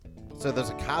So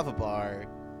there's a kava bar,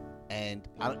 and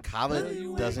kava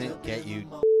doesn't get you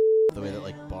the way that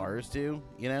like bars do,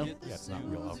 you know? Yeah, it's not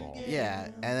real alcohol. Yeah,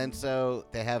 and then so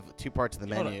they have two parts of the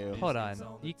menu. Hold on.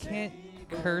 You can't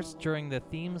curse during the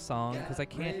theme song because I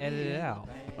can't edit it out.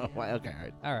 Oh, okay, all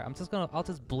right. All right, I'll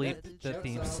just bleep the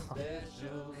theme song.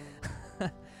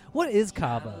 What is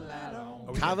kava?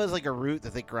 Kava is like a root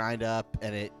that they grind up,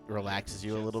 and it relaxes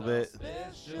you a little bit.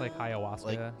 Like ayahuasca?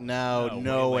 Like No,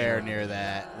 nowhere way near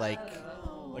that. Like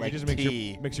it just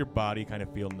tea. makes your body kind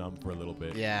of feel numb for a little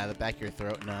bit. Yeah, the back of your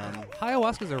throat numb.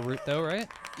 Ayahuasca's a root though, right?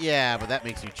 Yeah, but that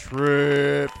makes you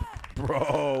trip,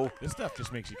 bro. This stuff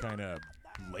just makes you kind of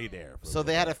lay there. For So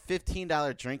they had a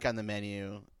 $15 drink on the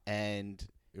menu, and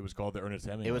It was called the Ernest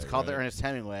Hemingway. it was called the right? Ernest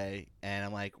Hemingway, and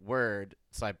I'm like, word.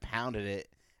 So I pounded it,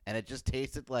 and it just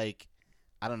tasted like,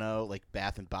 I don't know, like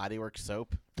Bath and Body Works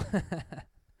soap.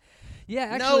 Yeah,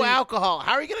 actually. No alcohol.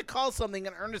 How are you going to call something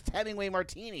an Ernest Hemingway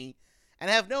martini and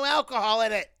have no alcohol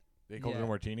in it? They called it Yeah. a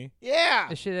martini. Yeah.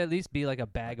 It should at least be like a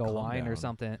bag of Calm wine or down.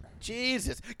 something.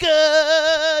 Jesus.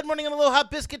 Good morning, Aloha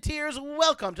Biscuiteers.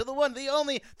 Welcome to the one, the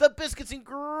only, the Biscuits and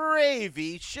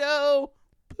Gravy Show.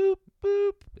 Boop,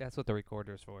 boop. That's what the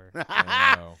recorder's for.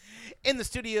 Wow. In the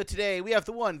studio today, we have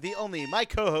the one, the only, my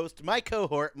co-host, my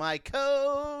cohort, my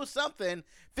co-something,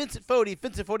 Vincent Fodi.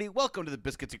 Vincent Fodi, welcome to the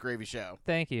Biscuits and Gravy Show.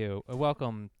 Thank you.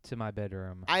 Welcome to my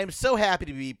bedroom. I am so happy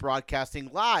to be broadcasting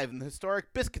live in the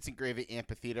historic Biscuits and Gravy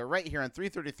Amphitheater right here on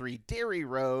 333 Dairy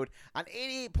Road on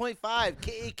 88.5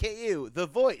 KAKU, the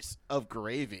voice of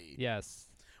gravy. Yes.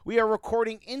 We are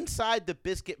recording inside the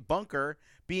Biscuit Bunker,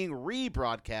 being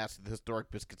rebroadcast to the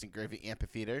historic Biscuits and Gravy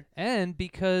Amphitheater. And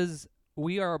because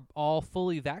we are all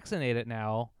fully vaccinated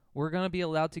now, we're going to be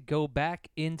allowed to go back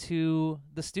into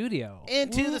the studio.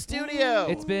 Into the studio.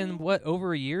 It's been, what,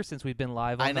 over a year since we've been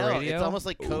live on I know. the radio? It's almost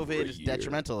like Over COVID a is year.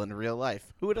 detrimental in real life.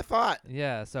 Who would have thought?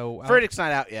 Yeah, so Verdict's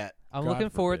not out yet. I'm God looking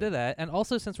forward to forbid. that. And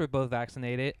also, since we're both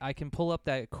vaccinated, I can pull up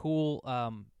that cool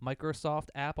Microsoft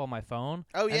app on my phone.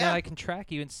 Oh, And then yeah? I can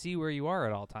track you and see where you are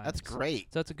at all times. That's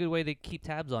great. So it's a good way to keep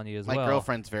tabs on you as My well.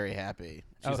 girlfriend's very happy.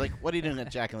 She's Oh. like, what are you doing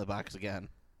at Jack in the Box again?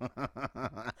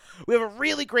 We have a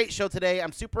really great show today.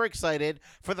 I'm super excited.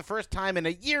 For the first time in a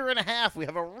year and a half, we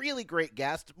have a really great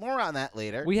guest. More on that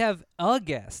later. We have a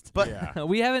guest. But Yeah.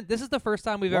 We haven't. This is the first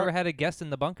time we've What? ever had a guest in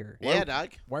the bunker. yeah, Doug,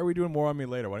 Why are we doing more on me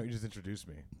later? Why don't you just introduce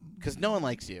me? because no one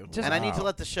likes you. Just- And I need to Wow.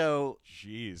 let the show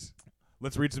Jeez.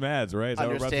 Let's read some ads, right? Is that what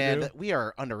we're about to understand do? that we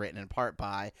are underwritten in part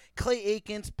by Clay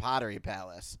Aiken's Pottery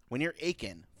Palace. When you're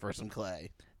aching for some clay.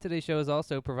 Today's show is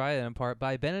also provided in part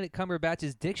by Benedict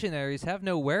Cumberbatch's Dictionaries. Have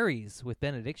no worries with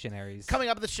Benedictionaries. Coming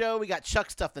up on the show, we got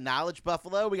Chuck Stuff the Knowledge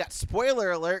Buffalo. We got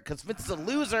Spoiler Alert because Vince is a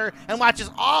loser and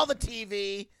watches all the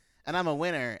TV. And I'm a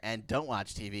winner and don't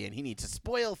watch TV, and he needs to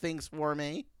spoil things for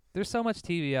me. There's so much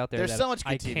TV out there. There's that so much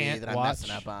I good TV can't that I'm watch,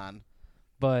 messing up on.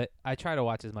 but I try to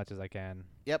watch as much as I can.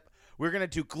 Yep. We're going to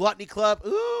do Gluttony Club.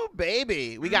 Ooh,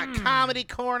 baby. We got Comedy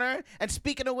Corner. And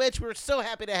speaking of which, we're so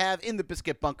happy to have in the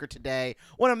Biscuit Bunker today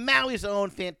one of Maui's own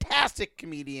fantastic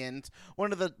comedians,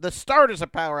 one of the starters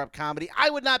of Power Up Comedy. I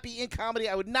would not be in comedy.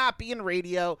 I would not be in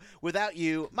radio without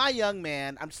you, my young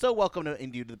man. I'm so welcome to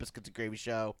you to the Biscuits and Gravy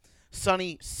Show.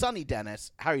 Sonny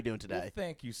Dennis. How are you doing Well, today?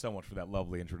 thank you so much for that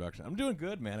lovely introduction. I'm doing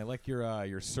good, man. I like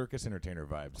your circus entertainer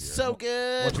vibes here. So I want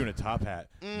good. you in a top hat,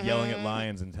 yelling at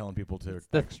lions and telling people to.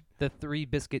 The Three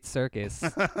Biscuit Circus.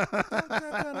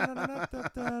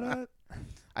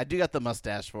 I do got the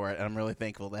mustache for it, and I'm really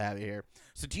thankful to have you here.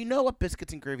 So do you know what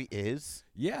Biscuits and Gravy is?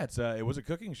 Yeah, it was a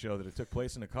cooking show that it took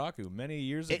place in Akaku many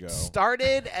years ago. It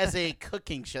started as a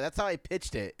cooking show. That's how I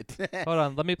pitched it. Hold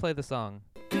on, let me play the song.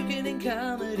 Cooking and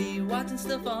comedy, watching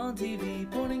stuff on TV,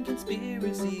 boarding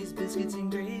conspiracies, biscuits and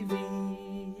gravy.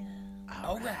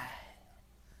 All right.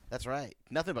 That's right.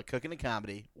 Nothing but cooking and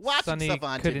comedy. Watching Sonny stuff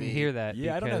on couldn't TV. hear that.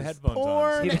 Yeah, I don't have because headphones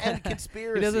Porn on. He- and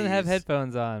conspiracies. He doesn't have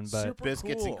headphones on, but Super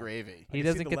Biscuits cool. and Gravy. I he can see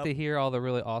doesn't the get to level- hear all the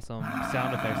really awesome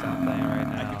sound effects I'm playing right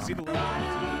now. I can see the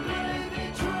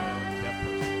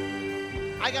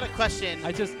I got a question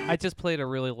I just played a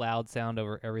really loud sound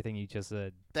over everything you just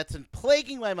said. that's been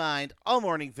plaguing my mind all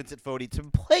morning, Vincent Fodi. It's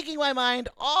been plaguing my mind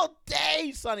all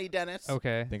day, Sonny Dennis.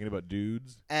 Okay. Thinking about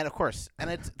dudes. And, of course,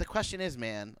 the question is,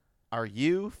 man, are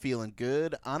you feeling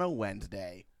good on a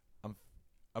Wednesday?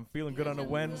 I'm feeling good on a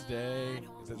Wednesday.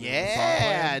 Is that the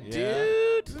Yeah, song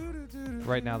playing? dude.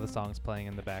 Right now the song's playing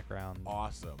in the background,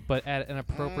 Awesome. but at an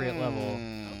appropriate level.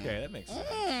 Okay, that makes sense.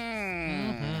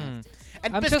 Mhm.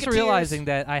 And I'm just Biscuiteers- realizing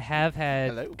that I have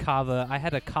had Hello. kava. I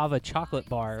had a kava chocolate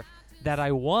bar that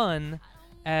I won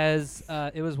as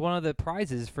it was one of the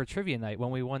prizes for trivia night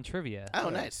when we won trivia. Oh,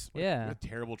 nice. Yeah. What a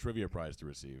terrible trivia prize to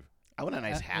receive. I want a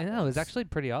nice hat. I know, it was once. actually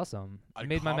pretty awesome. A It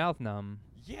made my cop- mouth numb.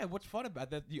 Yeah, what's fun about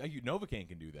that? Novocaine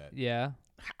can do that. Yeah,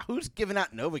 Who's giving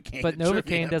out Novocaine? but at trivia,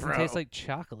 Novocaine doesn't bro? taste like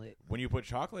chocolate. When you put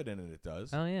chocolate in it, it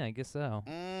does. Oh yeah, I guess so.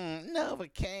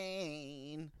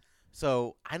 Novocaine.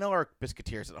 So I know our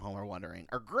biscuiteers at home are wondering.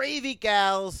 Our gravy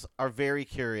gals are very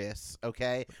curious,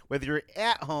 okay? Whether you're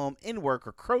at home, in work,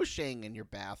 or crocheting in your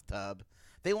bathtub,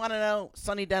 they want to know,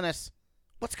 Sonny Dennis,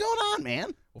 what's going on,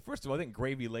 man? Well, first of all, I think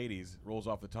Gravy Ladies rolls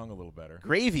off the tongue a little better.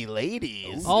 Gravy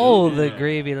ladies. Oh, the Yeah.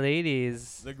 gravy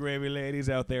ladies. The Gravy Ladies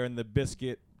out there in the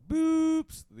biscuit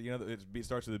boops. You know, it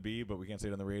starts with a B, but we can't say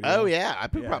it on the radio. Oh, yeah. I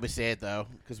could Yeah. probably say it, though,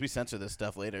 because we censor this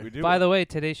stuff later. We do. By the way,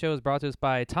 today's show is brought to us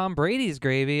by Tom Brady's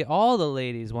Gravy. All the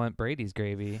ladies want Brady's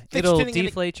Gravy. Thanks for It'll tuning in to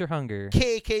deflate your hunger.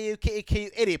 KKU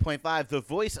 88.5, the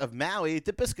voice of Maui.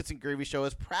 The Biscuits and Gravy Show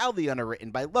is proudly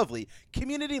underwritten by lovely,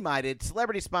 community-minded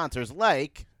celebrity sponsors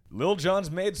like... Lil Jon's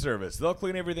Maid Service. They'll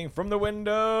clean everything from the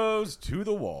windows to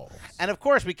the walls. And, of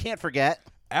course, we can't forget...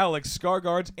 Alex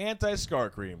Scarguard's Anti-Scar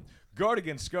Cream. Guard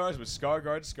against scars with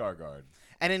Scarguard Scarguard.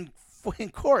 And, in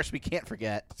course, we can't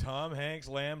forget... Tom Hanks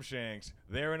Lamb Shanks.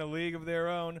 They're in a league of their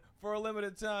own for a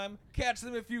limited time. Catch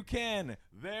them if you can.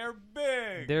 They're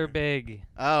big. They're big.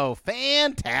 Oh,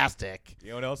 fantastic. You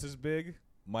know what else is big?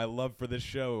 My love for this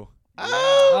show.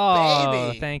 Oh, Oh,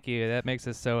 baby. thank you. That makes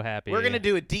us so happy. We're going to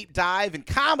do a deep dive in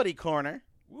Comedy Corner.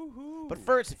 Woohoo. But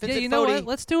first, Yeah, Vincent you know Fodi.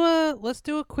 what? Let's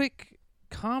do a quick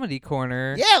comedy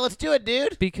corner. Yeah, let's do it,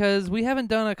 dude. Because we haven't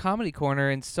done a comedy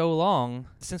corner in so long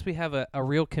since we have a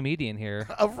real comedian here.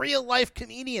 A real-life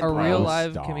comedian, A bro. real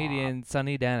live stop. comedian,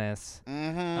 Sonny Dennis.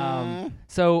 Mm-hmm.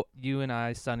 So you and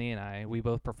I, Sonny and I, we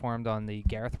both performed on the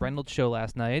Gareth Reynolds show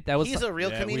last night. That was He's a real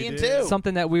Yeah, we comedian, did. too.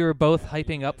 something that we were both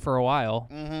hyping up for a while.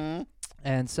 Mm-hmm.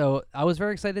 And so I was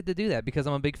very excited to do that because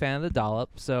I'm a big fan of the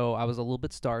Dollop, so I was a little bit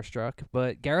starstruck.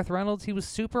 But Gareth Reynolds, he was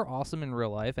super awesome in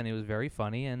real life, and he was very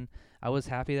funny, and I was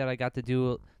happy that I got to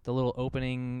do the little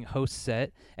opening host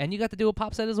set, and you got to do a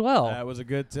pop set as well. That was a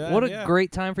good time. What a yeah.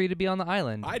 great time for you to be on the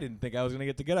island. I didn't think I was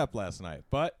going to get up last night,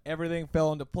 but everything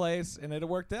fell into place, and it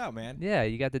worked out, man. Yeah,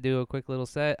 you got to do a quick little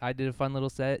set. I did a fun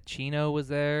little set. Chino was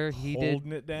there. He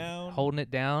Holding it down. did Holding It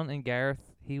Down, and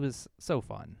Gareth, he was so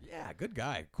fun. Yeah, good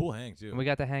guy. Cool hang, too. And we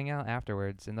got to hang out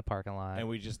afterwards in the parking lot. And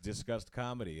we just discussed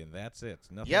comedy, and that's it.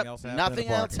 Nothing Yep, else happened. nothing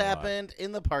in the else parking lot. happened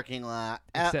in the parking lot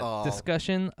at Except all.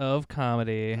 discussion of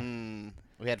comedy.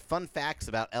 We had fun facts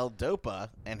about L-Dopa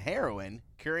and heroin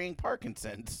curing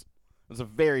Parkinson's. It was a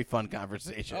very fun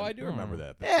conversation. Oh, I do remember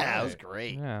that. That's Yeah, it was right.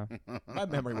 great. Yeah. My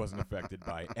memory wasn't affected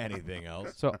by anything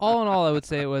else. So all in all, I would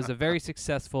say it was a very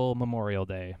successful Memorial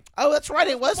Day. Oh, that's right.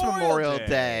 It was Memorial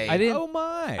Day. I didn't- Oh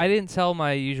my! I didn't tell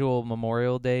my usual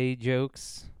Memorial Day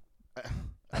jokes,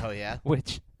 Oh, yeah?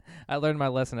 which I learned my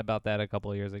lesson about that a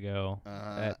couple of years ago.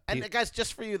 And guys,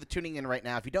 just for you that tuning in right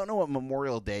now, if you don't know what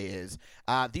Memorial Day is,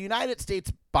 the United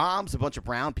States bombs a bunch of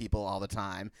brown people all the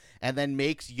time and then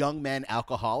makes young men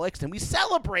alcoholics, and we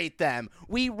celebrate them.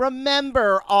 We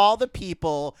remember all the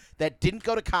people that didn't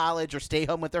go to college or stay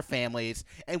home with their families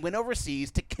and went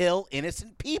overseas to kill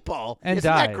innocent people. And Isn't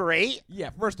that died. great? Yeah,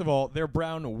 first of all, they're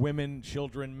brown women,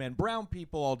 children, men, brown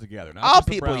people all together. Not All just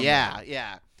the people, brown yeah, men.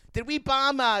 yeah. Did we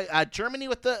bomb Germany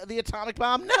with the atomic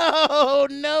bomb? No,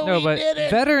 No, we but didn't.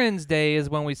 Veterans Day is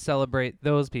when we celebrate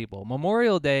those people.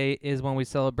 Memorial Day is when we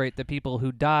celebrate the people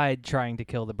who died trying to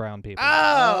kill the brown people.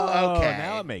 Oh, Oh, okay.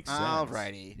 now it makes sense.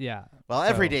 Alrighty. Yeah. Well,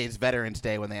 every So- day is Veterans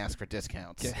Day when they ask for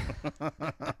discounts. Is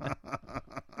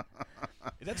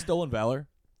that stolen valor?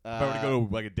 If I were to go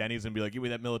to like a Denny's and be like, give me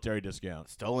that military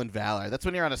discount. Stolen valor. That's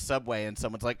when you're on a subway and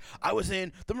someone's like, I was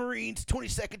in the Marines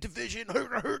 22nd Division,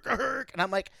 herk. And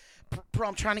I'm like, bro,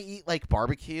 I'm trying to eat like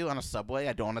barbecue on a subway.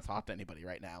 I don't want to talk to anybody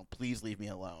right now. Please leave me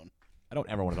alone. I don't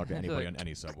ever want to talk to It's anybody like- on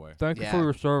any subway. Thank Yeah. you for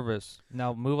your service.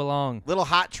 Now move along. Little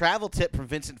hot travel tip from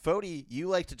Vincent Fodi. You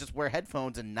like to just wear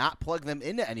headphones and not plug them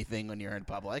into anything when you're in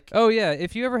public. Oh yeah,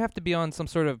 if you ever have to be on some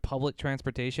sort of public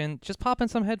transportation, just pop in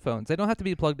some headphones. They don't have to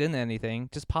be plugged into anything.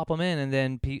 Just pop them in, and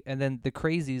then the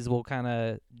crazies will kind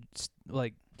of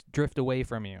like drift away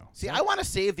from you. See, I want to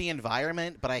save the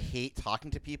environment, but I hate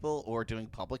talking to people or doing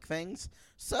public things.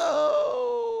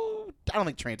 So I don't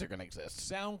think trains are going to exist.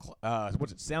 Sound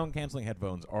canceling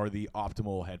headphones are the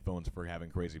optimal headphones for having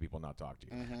crazy people not talk to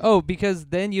you. Oh, because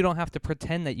then you don't have to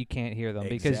pretend that you can't hear them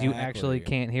because you actually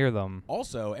Exactly. can't hear them.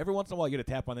 Also, every once in a while, you get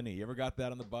a tap on the knee. You ever got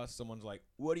that on the bus? Someone's like,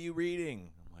 "What are you reading?"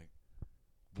 I'm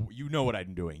like, "You know what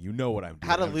I'm doing. You know what I'm doing."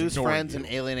 How to I'm lose ignoring friends you."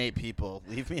 and alienate people.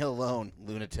 Leave me alone,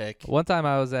 lunatic. One time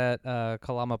I was at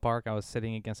Kalama Park. I was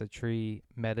sitting against a tree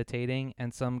meditating,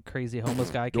 and some crazy homeless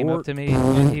guy came up Dork. to me,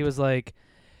 and he was like,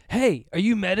 "Hey, are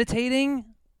you meditating?"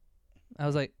 I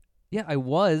was like, "Yeah, I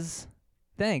was."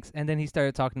 thanks. And then he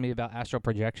started talking to me about astral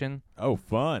projection. Oh,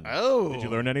 fun. Oh. Did you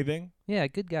learn anything? Yeah,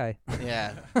 good guy.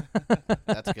 Yeah.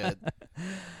 That's good.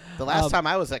 The last time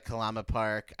I was at Kalama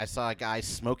Park, I saw a guy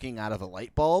smoking out of a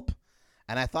light bulb.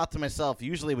 And I thought to myself,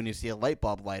 usually when you see a light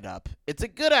bulb light up, it's a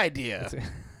good idea.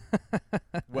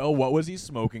 Well, what was he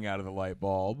smoking out of the light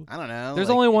bulb? I don't know. There's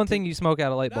like, only it one could- thing you smoke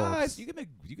out of light bulbs. Nice. You can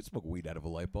smoke weed out of a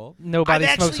light bulb. Nobody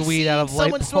I've smokes actually weed seen out of light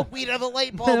someone bulbs. smoke weed out of a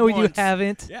light bulb No, you once.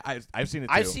 haven't. Yeah, I've seen it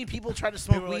too. I've seen people try to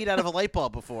smoke People are weed like- out of a light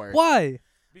bulb before. Why?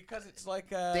 because it's like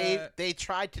They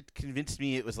tried to convince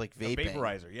me it was like a vaping.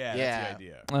 vaporizer. Yeah, Yeah. that's the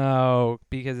idea. Oh,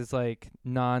 because it's like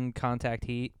non-contact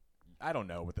heat. I don't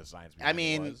know what the science. I behind it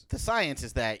mean, was. the science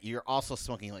is that you're also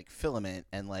smoking like filament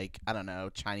and like I don't know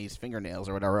Chinese fingernails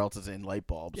or whatever else is in light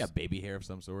bulbs. Yeah, baby hair of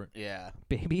some sort. Yeah.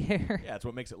 Baby hair. Yeah, that's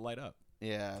what makes it light up.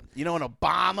 Yeah. You know when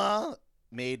Obama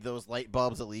made those light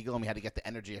bulbs illegal and we had to get the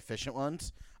energy efficient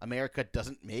ones, America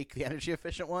doesn't make the energy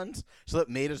efficient ones, so it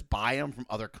made us buy them from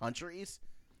other countries.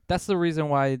 That's the reason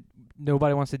why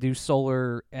nobody wants to do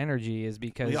solar energy is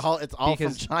because It's all from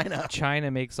because China.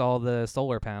 China makes all the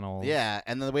solar panels. Yeah,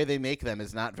 and the way they make them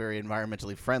is not very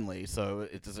environmentally friendly, so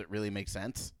does it really make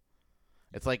sense?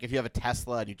 It's like if you have a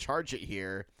Tesla and you charge it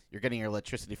here, you're getting your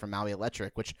electricity from Maui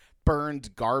Electric, which burns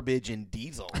garbage and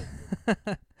diesel.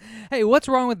 Hey, what's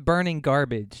wrong with burning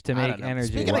garbage to I make don't know.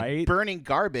 energy? Speaking Right? of burning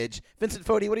garbage, Vincent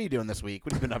Fodi, what are you doing this week?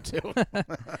 What have you been up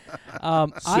to?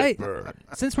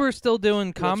 Since we're still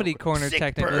doing comedy corner Sick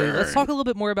technically, burn. let's talk a little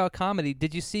bit more about comedy.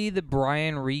 Did you see the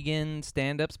Brian Regan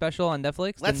stand-up special on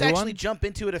Netflix? Let's the new actually one? jump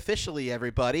into it officially,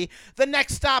 everybody. The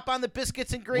next stop on the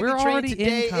Biscuits and Gravy We're train already in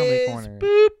today Comedy is Corner.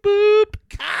 Boop Boop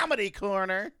Comedy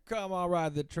Corner. Come on,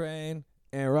 ride the train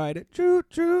and ride it. Choo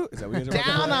choo. Is that what you guys are about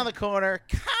to Down play? on the corner,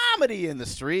 comedy in the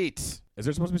streets. Is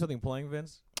there supposed to be something playing,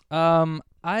 Vince?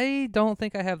 I don't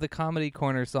think I have the Comedy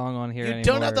Corner song on here You anymore.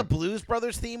 don't have the Blues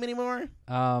Brothers theme anymore?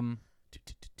 Um,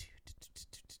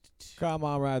 Come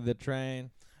on, ride the train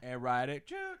and ride it.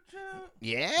 Choo choo.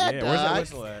 Yeah, Where's that dog.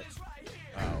 whistle at?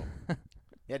 Oh.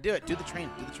 Yeah, do it. Do the train.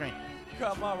 Do the train.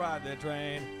 Come on, ride the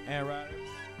train and ride it.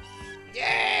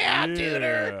 Yeah, dude.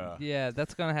 yeah,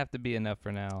 that's gonna have to be enough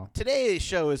for now. Today's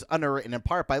show is underwritten in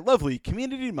part by lovely,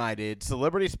 community-minded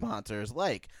celebrity sponsors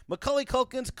like Macaulay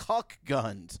Culkin's Caulk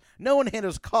Guns. No one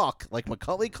handles caulk like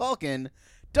Macaulay Culkin.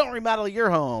 Don't remodel your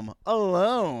home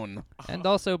alone. And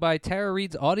also by Tara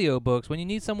Reid's audiobooks. When you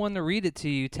need someone to read it to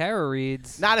you, Tara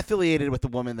reads. Not affiliated with the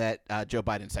woman that Joe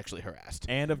Biden sexually harassed.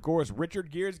 And of course,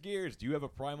 Richard Gere's Gears. Do you have a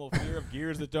primal fear of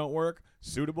gears that don't work?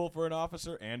 Suitable for an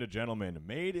officer and a gentleman.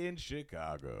 Made in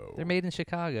Chicago. They're made in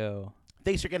Chicago.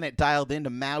 Thanks for getting it dialed into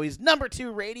Maui's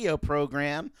 #2 radio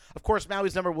program. Of course,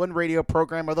 Maui's #1 radio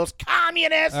program are those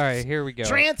communists. All right, here we go.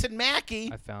 Trance and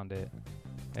Mackey. I found it.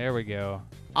 There we go.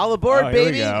 All aboard, Here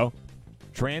baby. we go.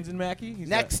 Trans and Mackie? He's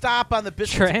Next stop on the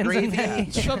Biscuits and Trans and Gravy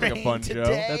Mackey. Sounds like a train fun show.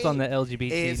 today That's on the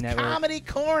LGBT is network. Comedy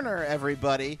Corner,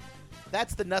 everybody.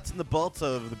 That's the nuts and the bolts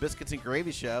of the Biscuits and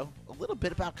Gravy show. A little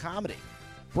bit about comedy.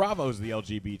 Bravo's the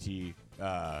LGBT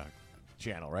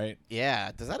channel, right?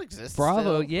 Yeah, does that exist?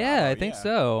 Bravo, still? yeah, Bravo, I think yeah.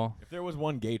 so. If there was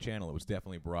one gay channel, it was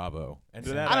definitely Bravo. And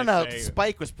to that I don't know. say,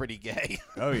 Spike was pretty gay.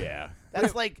 Oh yeah.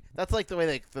 that's like the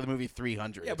way the movie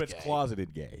 300. Yeah, is but it's gay.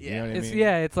 closeted gay. You Yeah. know what I It's mean?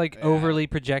 it's like Yeah. overly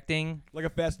projecting. Like a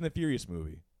Fast and the Furious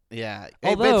movie. Yeah.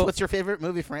 Hey, Although- Vince, what's your favorite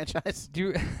movie franchise? Do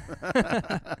you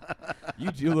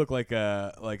You do look like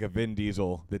a Vin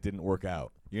Diesel that didn't work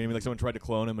out. You know what I mean? Like someone tried to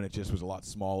clone him and it just was a lot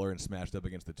smaller and smashed up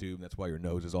against the tube. And that's why your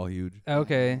nose is all huge.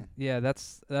 Okay, yeah,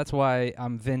 that's why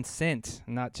I'm Vincent,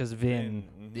 not just Vin.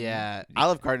 Mhm. Yeah.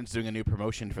 Olive Garden's doing a new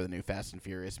promotion for the new Fast and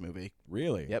Furious movie.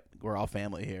 Really? Yep. We're all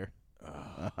family here.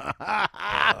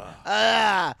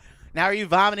 Now, are you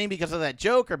vomiting because of that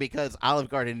joke or because Olive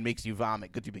Garden makes you vomit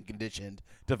because you've been conditioned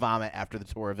to vomit after the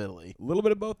tour of Italy? A little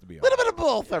bit of both, to be A honest. little bit of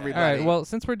both, All everybody. right, well,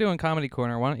 since we're doing Comedy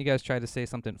Corner, why don't you guys try to say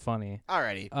something funny?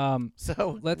 Alrighty.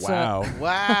 So, Let's Wow.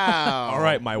 wow. All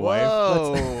right, my wife.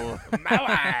 Whoa. My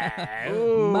wife.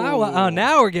 Ooh. Oh,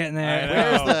 now we're getting I there.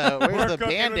 know. Where's We're the cooking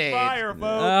with Band-Aid? fire, folks.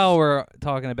 Oh, we're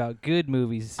talking about good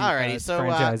movies. Alrighty, so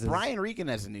franchises. Brian Regan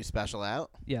has a new special out.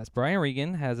 Yes, Brian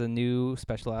Regan has a new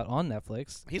special out on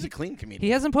Netflix. He's a clean comedian. He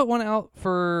hasn't put one out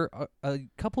for a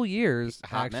couple years, A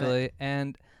hot actually, minute.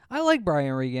 and I like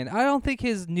Brian Regan. I don't think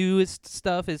his newest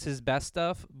stuff is his best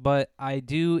stuff, but I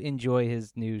do enjoy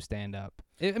his new stand-up.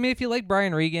 I mean, if you like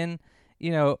Brian Regan,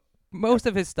 you know, most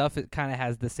of his stuff it kind of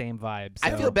has the same vibes.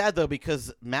 I feel bad though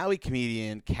because Maui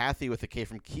comedian Kathy with a K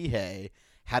from Kihei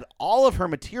had all of her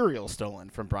material stolen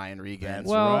from Brian Regan. That's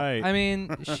well, right. I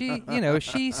mean,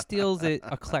 she steals it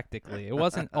eclectically. It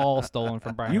wasn't all stolen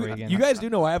from Brian Regan. You guys do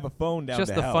know I have a phone down Just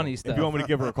to the hell. funny If stuff. you want me to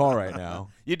give her a call right now.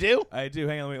 You do? I do.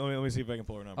 Hang on. Let me see if I can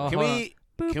pull her number. Oh, Can hold we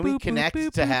boop. Can we boop, connect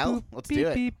boop, to boop, hell? boop, Let's beep, do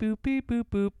it. Beep boop beep boop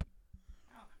boop.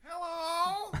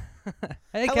 Hello.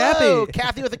 Hey, Hello, Kathy.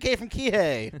 Kathy with a K from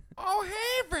Kihei. Oh,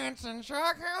 hey, Vincent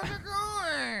Chuck. How's it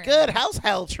going? Good. How's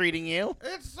hell treating you?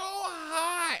 It's so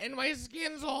hot and my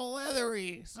skin's all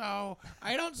leathery, so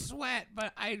I don't sweat,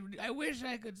 but I wish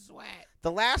I could sweat.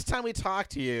 The last time we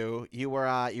talked to you, you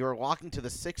were walking to the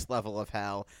 6th level of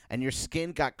hell, and your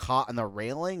skin got caught on the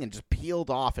railing and just peeled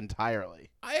off entirely.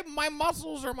 My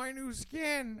muscles are my new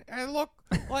skin. I look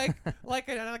like like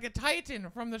a Titan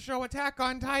from the show Attack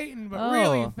on Titan, but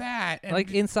really Oh. fat. And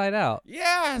Like Inside Out.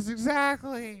 yes,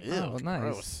 exactly. Ew, Oh, nice.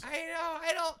 gross. I know.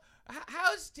 I don't.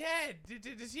 How's Ted?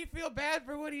 Does he feel bad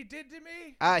for what he did to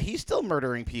me? He's still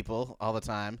murdering people all the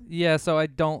time. Yeah, so I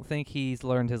don't think he's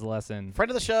learned his lesson.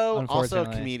 Friend of the show, also a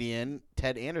Unfortunately. comedian,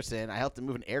 Ted Anderson. I helped him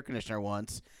move an air conditioner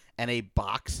once, and a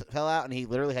box fell out, and he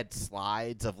literally had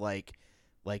slides of like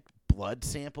blood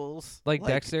samples, Like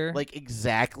Dexter? like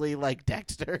exactly like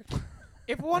Dexter.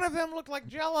 If one of them looked like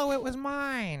Jello, it was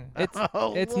mine. It's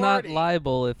Oh, it's not Lordy.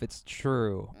 libel if it's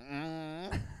true.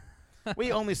 Mm.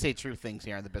 We only say true things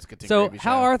here on the Biscuits and So Gravy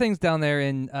how Show. are things down there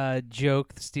in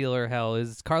Joke Stealer Hell?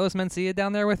 Is Carlos Mencia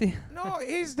down there with you? No,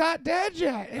 he's not dead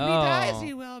yet. If he Oh. dies,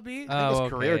 he will be. I think his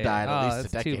career okay. died at Oh, least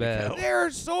a that's too decade bad. ago. There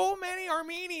are so many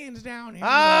Armenians down here.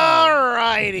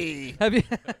 Alrighty. Have you?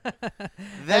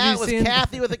 That you was seen-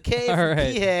 Kathy with a K from All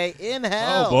right. Kihei in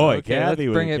hell. Oh boy, Okay, Kathy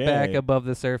let's bring with it a back K. above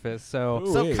the surface. So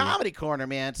So Ooh-wee. Comedy Corner,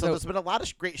 man. So So- there's been a lot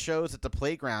of great shows at the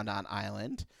Playground on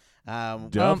Island. Duh,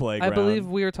 I Playground. believe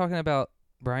we were talking about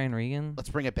Brian Regan. Let's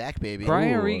bring it back, baby.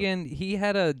 Brian Ooh. Regan, he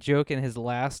had a joke in his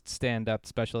last stand-up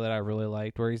special that I really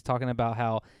liked, where he's talking about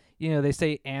how, they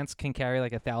say ants can carry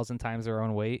like 1,000 times their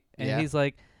own weight, and Yeah. he's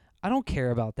like, I don't care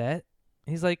about that.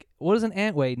 He's like, what does an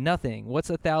ant weigh? Nothing. What's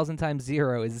 1,000 times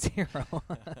 0 is 0.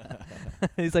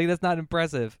 He's like, that's not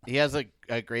impressive. He has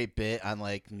a great bit on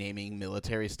like naming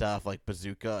military stuff like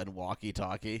bazooka and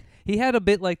walkie-talkie. He had a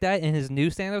bit like that in his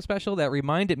new stand-up special that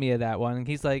reminded me of that one. And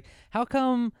he's like, how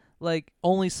come like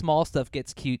only small stuff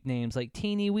gets cute names like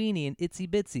teeny weeny and itsy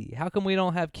bitsy? How come we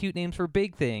don't have cute names for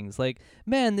big things like,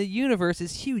 man, the universe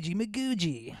is hugey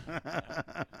magoogie?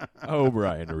 Oh,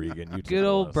 Brian Regan, you Good tell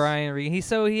old us. Brian Regan.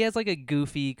 He has like a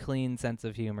goofy, clean sense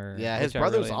of humor. Yeah, his which I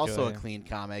brother really was also a enjoy. clean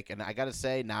comic, and I gotta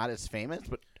say, not as famous,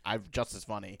 but I've just as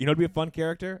funny. You know, it'd be a fun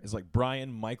character. It's like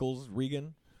Brian Michaels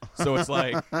Regan. So it's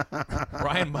like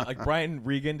Brian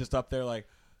Regan just up there like,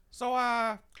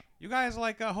 So, you guys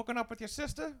like hooking up with your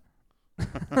sister?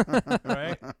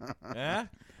 right? Yeah.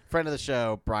 Friend of the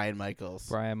show, Brian Michaels.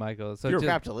 Brian Michaels. So If you're, just-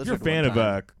 Crap to if listen you're a to fan one of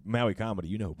time. Maui comedy,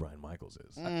 you know who Brian Michaels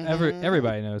is. Mhm.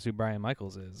 everybody knows who Brian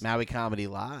Michaels is. Maui Comedy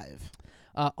Live.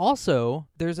 Also,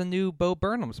 there's a new Bo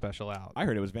Burnham special out. I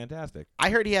heard it was fantastic. I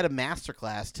heard he had a master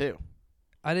class too.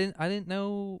 I didn't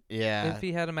know Yeah. if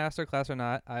he had a master class or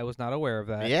not. I was not aware of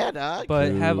that. Yeah, dog.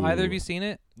 But have either of Cool. you seen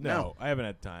it? No, I haven't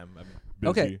had time. I'm busy.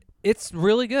 Okay. It's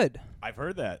really good. I've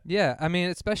heard that. Yeah, I mean,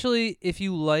 especially if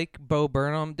you like Bo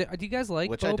Burnham. Do you guys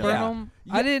like Which Bo I don't. Burnham?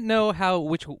 Yeah. I didn't know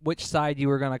which side you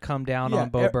were gonna come down on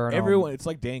Bo Burnham. Everyone, it's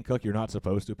like Dane Cook. You're not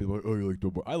supposed to. People are like, oh, you like Bo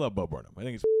Burnham. I love Bo Burnham. I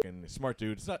think he's fucking smart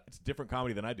dude. It's different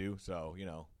comedy than I do, so,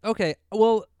 Okay,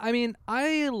 well, I mean,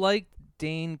 I liked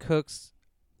Dane Cook's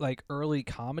like early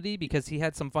comedy because he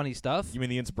had some funny stuff. You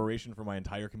mean the inspiration for my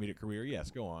entire comedic career?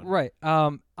 Yes, go on. Right.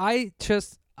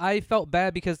 I felt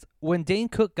bad because when Dane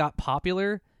Cook got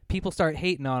popular, people started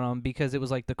hating on him because it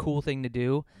was like the cool thing to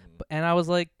do. And I was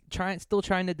like still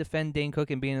trying to defend Dane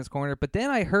Cook and be in his corner. But then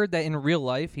I heard that in real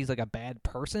life he's like a bad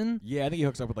person Yeah, I think he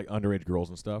hooks up with like underage girls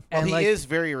and stuff. well, and he like is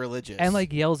very religious. and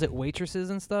like yells at waitresses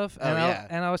and stuff. Oh, And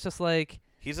yeah. I was just like,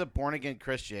 he's a born again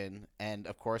Christian, and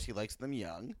of course he likes them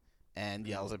young, and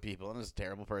yells at people, and is a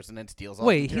terrible person, and steals all.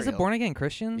 wait, the he's a material. born again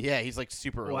Christian? Yeah, he's like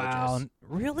super Wow, religious.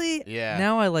 really? Yeah.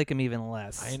 Now I like him even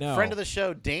less. I know. Friend of the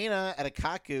show, Dana at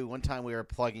Akaku. One time we were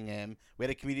plugging him. We had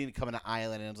a comedian come into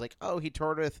Island, and it was like, oh, he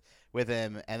toured with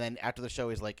him. And then after the show,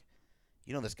 he's like,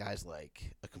 this guy's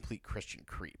like a complete Christian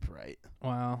creep, right?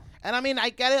 Wow. And I mean, I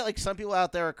get it. Like, some people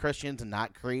out there are Christians and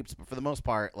not creeps, but for the most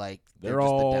part, like, they're just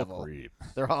all the devil. creeps.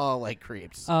 They're all like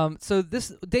creeps. So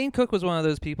this Dane Cook was one of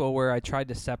those people where I tried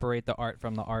to separate the art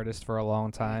from the artist for a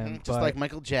long time. Just but like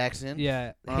Michael Jackson.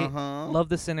 yeah, Uh-huh. love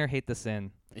the sinner, hate the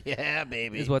sin Yeah,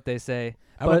 baby. is what they say.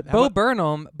 How But about-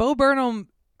 Bo Burnham,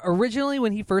 originally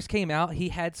when he first came out, he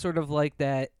had sort of like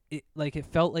that. It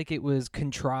felt like it was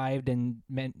contrived and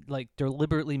meant like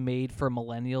deliberately made for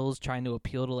millennials, trying to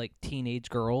appeal to like teenage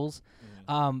girls.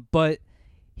 But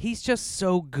he's just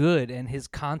so good, and his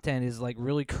content is like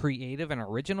really creative and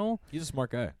original. He's a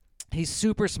smart guy. He's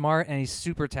super smart and he's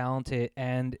super talented,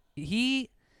 and he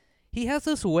he has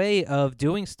this way of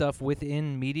doing stuff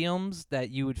within mediums that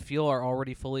you would feel are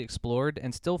already fully explored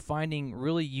and still finding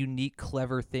really unique,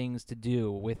 clever things to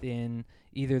do within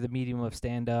either the medium of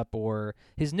stand-up or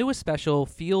his newest special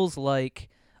feels like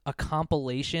a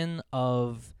compilation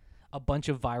of a bunch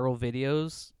of viral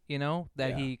videos,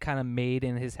 that he kind of made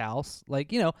in his house.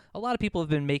 Like, a lot of people have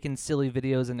been making silly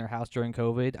videos in their house during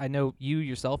COVID. I know you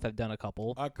yourself have done a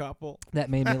couple. That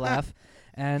made me laugh.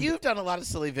 And You've done a lot of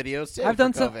silly videos too. I've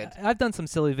done COVID. I've done some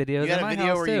silly videos. You got in a my video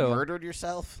house where too. you murdered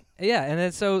yourself? Yeah, and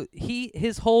then so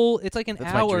his whole it's like an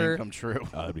That's my dream hour. come true.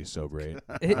 Oh, that'd be so great.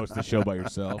 Host the show by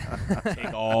yourself.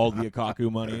 Take all the Akaku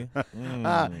money.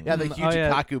 Yeah, the huge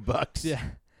Akaku bucks. Yeah.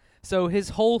 So his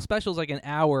whole special is like an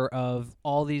hour of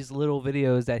all these little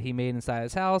videos that he made inside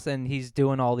his house, and he's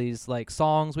doing all these like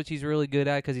songs, which he's really good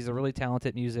at because he's a really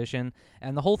talented musician.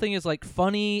 And the whole thing is like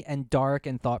funny and dark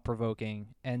and thought-provoking,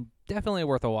 and definitely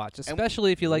worth a watch,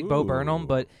 especially if you like Bo Burnham.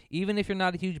 But even if you're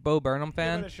not a huge Bo Burnham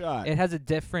fan, Give it a shot. it has a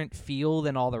different feel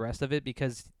than all the rest of it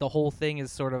because the whole thing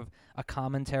is sort of a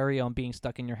commentary on being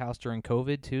stuck in your house during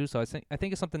COVID too. So I think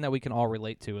it's something that we can all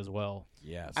relate to as well.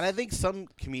 Yes. And I think some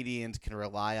comedians can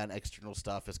rely on external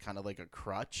stuff as kind of like a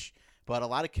crutch. But a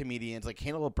lot of comedians, like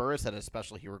Hannibal Buress had a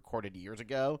special he recorded years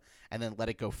ago and then let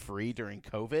it go free during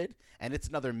COVID. And it's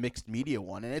another mixed media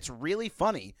one. And it's really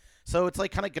funny. So it's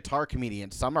like kind of guitar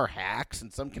comedians. Some are hacks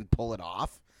and some can pull it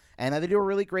off. And they do a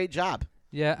really great job.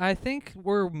 Yeah, I think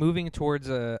we're moving towards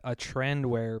a trend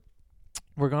where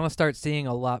we're going to start seeing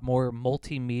a lot more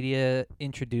multimedia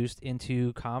introduced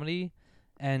into comedy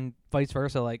and vice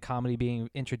versa, like comedy being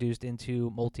introduced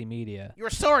into multimedia. You are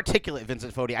so articulate,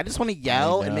 Vincent Fodi. I just want to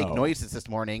yell and make know. noises this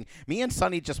morning. Me and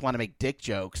Sonny just want to make dick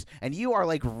jokes. And you are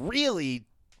really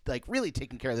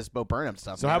taking care of this Bo Burnham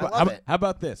stuff. So man. how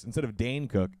about this? Instead of Dane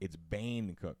Cook, it's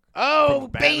Bane Cook. Oh,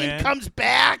 From Bane Batman? comes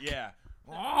back. Yeah.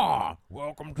 Oh,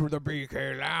 welcome to the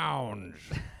BK Lounge.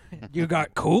 You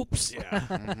got Coops?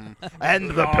 And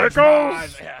the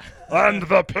pickles. And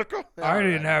the pickle. I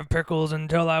didn't have pickles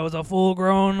until I was a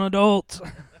full-grown adult.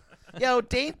 Yo,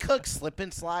 Dane Cook's slip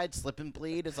and slide, slip and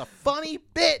bleed is a funny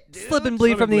bit, dude. Slip and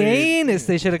bleed Slip from and the bleed. anus,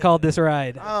 they should have called this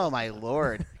ride. Oh, my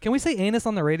Lord. Can we say anus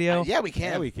on the radio? Yeah, we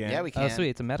can. Yeah, we can. Yeah, we can. Oh, sweet.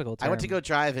 It's a medical term. I went to go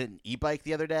drive an e-bike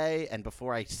the other day, and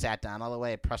before I sat down all the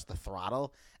way, I pressed the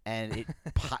throttle, and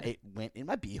it went in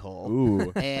my beehole.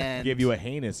 Ooh. And Give you a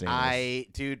heinous anus.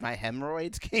 Dude, my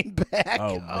hemorrhoids came back.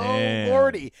 Oh, man.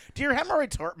 Lordy. Do your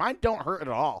hemorrhoids hurt? Mine don't hurt at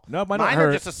all. No, mine don't are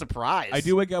hurt. just a surprise. I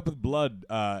do wake up with blood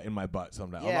in my butt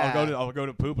sometimes. Yeah. I'll go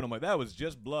to poop, and I'm like, that was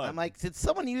just blood. I'm like, did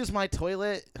someone use my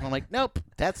toilet? And I'm like, nope,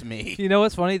 that's me. You know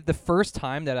what's funny? The first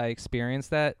time that I experienced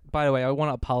that, by the way, I want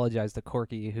to apologize to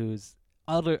Corky, who's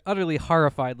utterly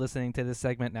horrified listening to this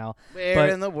segment now. Where But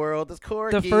in the world is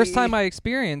Corky? The first time I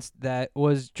experienced that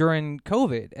was during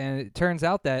COVID, and it turns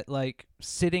out that like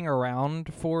sitting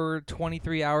around for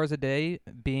 23 hours a day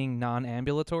being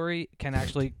non-ambulatory can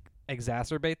actually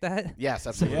exacerbate that. Yes,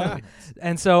 absolutely. Yeah.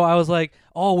 And so I was like,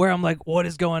 I'm like, what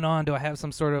is going on? Do I have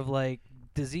some sort of like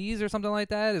disease or something like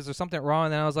that? Is there something wrong?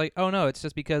 And then I was like, oh no, it's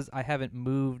just because I haven't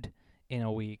moved in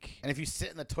a week. And if you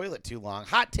sit in the toilet too long,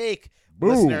 hot take, Boo.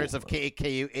 listeners of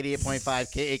KAKU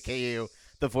 88.5 KAKU,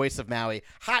 the voice of Maui.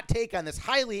 Hot take on this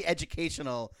highly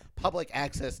educational public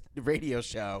access radio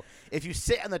show. If you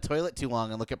sit in the toilet too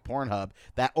long and look at Pornhub,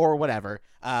 or whatever,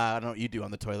 I don't know what you do on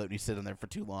the toilet when you sit in there for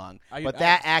too long, but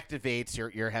that activates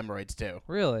your hemorrhoids too.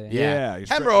 Really? Yeah, you're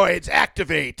Hemorrhoids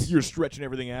activate. You're stretching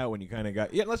everything out when you kind of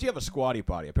got unless you have a squatty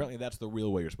potty. Apparently that's the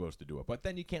real way you're supposed to do it. But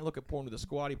then you can't look at porn with a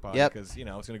squatty potty Yep. because it's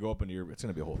going to go up into it's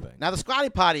going to be a whole thing. Now, the squatty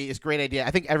potty is a great idea. I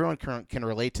think everyone can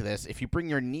relate to this. If you bring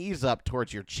your knees up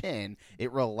towards your chin,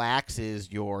 it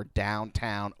relaxes your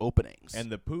downtown openings.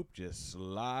 And the poop just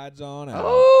slides on out.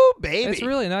 oh, baby. It's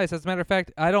really nice. As a matter of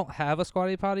fact, I don't have a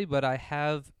squatty potty, but I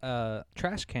have a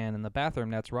trash can in the bathroom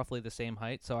that's roughly the same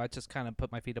height. So I just kind of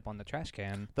put my feet up on the trash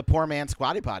can. The poor man's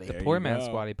squatty potty. There Poor you man's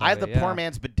go. squatty potty. I have the yeah. poor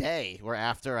man's bidet, where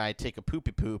after I take a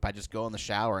poopy poop, I just go in the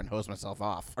shower and hose myself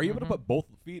off. Are you able to put both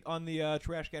feet on the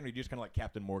trash can, or you just kind of like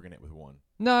Captain Morgan it with one?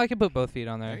 No, I can put both feet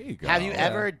on there. There you go. Have you Yeah.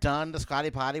 ever done the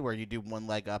squatty potty where you do one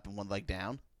leg up and one leg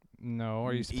down? No,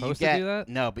 are you You supposed get- to do that?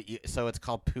 No, but so it's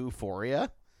called poo-phoria.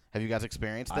 Have you guys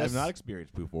experienced this? I have not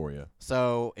experienced poophoria.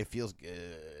 So it feels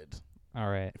good. All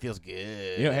right. It feels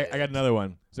good. You know, hey, I got another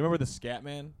one. So remember the Scat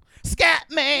Man? Scat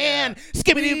man,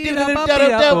 skibbity doo Beep-a-bop, doo doo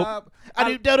beep-a-bop.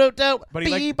 I do do do do. But he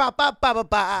like- Beep bop bop bop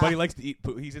bop. But he likes to eat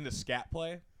poop. He's into scat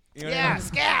play. You know what I Yeah, mean?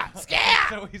 scat, scat.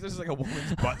 So he's just like a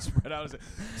woman's butt spread out. It's like,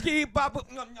 ski bop boop,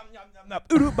 nom nom nom nom nom.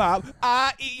 Oodoo bop.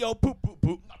 I eat your poop poop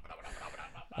poop.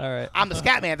 All right. I'm the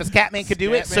scat man. The scat man can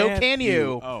do it. So Scatman, can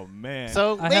you. Oh man.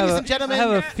 So, I ladies have and gentlemen, I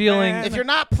have a feeling. if you're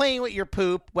not playing with your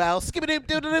poop, well, skip-a-doop,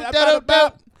 doop-a-doop,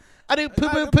 doop-a-doop. I do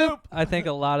poop. I think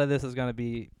a lot of this is going to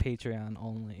be Patreon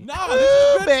only. No, this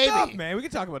is good baby. stuff, man. We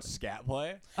can talk about scat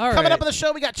play. All right. Coming up on the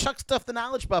show, we got Chuck Stuff the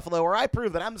Knowledge Buffalo, where I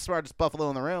prove that I'm the smartest buffalo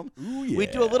in the room. Ooh, yeah. We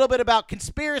do a little bit about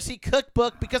conspiracy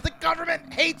cookbook because the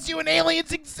government hates you and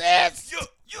aliens exist.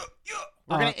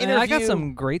 We're going to and interview. I got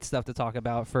some great stuff to talk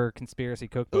about for Conspiracy Ooh,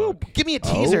 Cookbook. give me a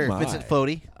teaser, my. Vincent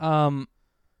Fodi.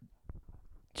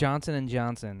 Johnson &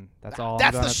 Johnson. That's all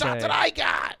That's I'm the gonna shot say. that I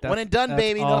got. That's- One and done, that's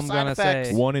baby. all No I'm side gonna effects.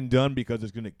 say. One and done because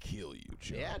it's gonna kill you,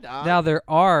 Chuck. Yeah, dog. Now there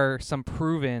are some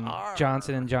proven Arr.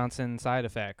 Johnson & Johnson side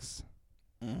effects.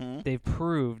 Mhm. They've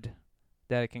proved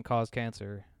that it can cause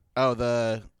cancer. Oh,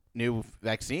 the new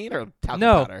vaccine or talcum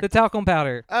No, powder? the talcum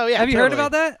powder. Oh, yeah. Have you heard totally.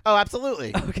 about that? Oh,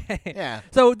 absolutely. Okay. Yeah.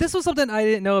 So this was something I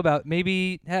didn't know about.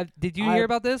 Maybe did you hear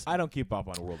about this? I don't keep up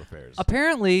on world affairs.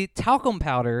 Apparently, talcum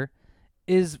powder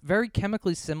is very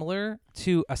chemically similar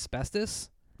to asbestos.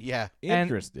 Yeah.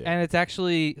 Interesting. And it's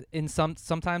actually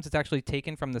sometimes it's actually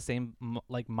taken from the same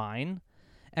mine.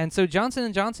 And so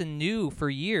Johnson & Johnson knew for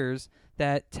years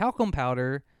that talcum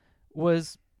powder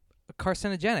was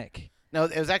carcinogenic. No,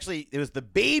 it was the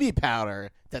baby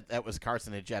powder that was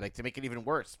carcinogenic to make it even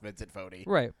worse, Vincent Fodi.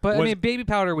 Right. But I Was- mean baby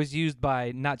powder was used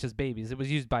by not just babies, it was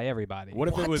used by everybody. what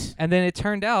if it was? And then it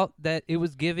turned out that it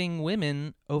was giving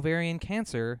women ovarian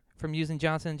cancer from using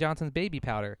Johnson & Johnson's baby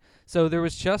powder. So there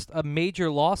was just a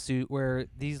major lawsuit where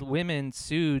these women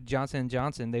sued Johnson &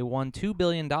 Johnson. They won $2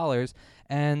 billion,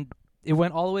 and it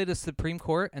went all the way to the Supreme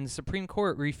Court, and the Supreme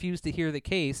Court refused to hear the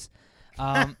case.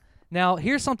 Now,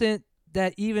 here's something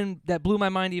that blew my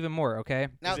mind even more, okay?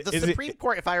 Now, Is the it- Supreme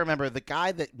Court, if I remember, the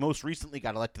guy that most recently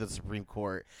got elected to the Supreme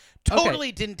Court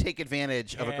totally didn't take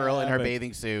advantage of a girl in Yeah, her but-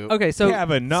 bathing suit. Okay, so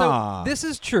Kavanaugh. So this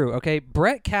is true. Okay,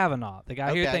 Brett Kavanaugh, the guy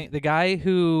Okay. the guy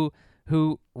who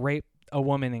raped a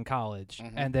woman in college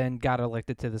Mhm. and then got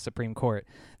elected to the Supreme Court.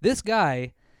 This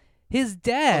guy, his Well,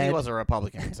 dad. he was a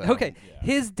Republican. So. Okay, Yeah.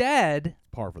 his dad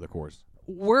Par for the course.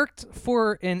 worked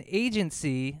for an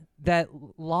agency that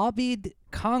lobbied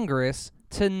Congress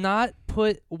to not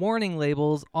put warning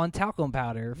labels on talcum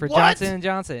powder for What? Johnson &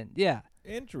 Johnson. Yeah.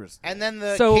 Interesting. And then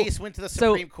the So- case went to the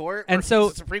so- Supreme Court. and versus so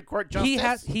the Supreme Court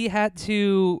justice. He had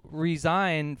to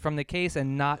resign from the case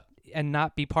and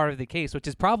not be part of the case, which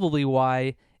is probably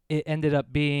why it ended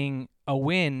up being a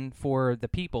win for the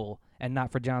people and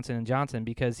not for Johnson & Johnson,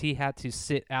 because he had to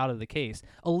sit out of the case.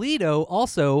 Alito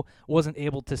also wasn't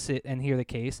able to sit and hear the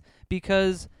case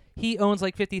because he owns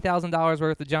like $50,000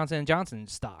 worth of Johnson & Johnson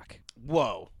stock.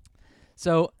 Whoa.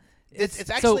 So It's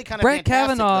actually so kind of Brett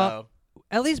fantastic, Kavanaugh. though.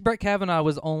 At least Brett Kavanaugh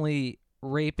was only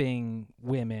raping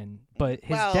women, but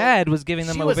his Well, dad was giving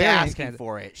them She was ovarian asking cancer.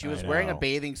 for it. She I was wearing a know.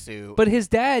 bathing suit. But his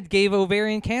dad gave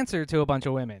ovarian cancer to a bunch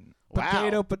of women. wow.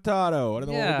 Potato. I don't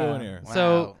know what we're doing here. Wow.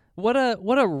 So what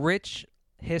a rich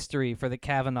history for the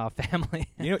Kavanaugh family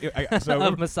You know, so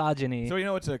of misogyny. so you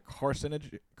know it's a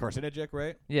carcinogenic,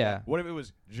 right? Yeah. What if it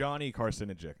was Johnny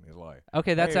Carcinogenic in his life?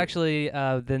 Okay, that's Hey. actually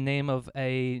the name of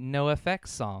a NoFX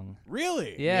song.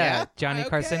 Really? Yeah, Yeah? Johnny Okay.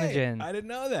 Carcinogen. I didn't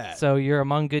know that. So you're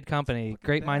among good company. at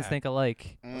Great minds that. think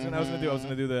alike. I was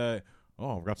gonna do the.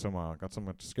 Oh, I've got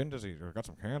some skin disease or got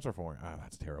some cancer for me. Ah,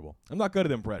 that's terrible. I'm not good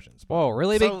at impressions. but Whoa,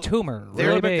 really So big tumor. their-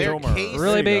 Really their big. case-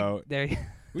 Really There you big. go. There.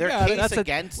 We Their got it. case That's a-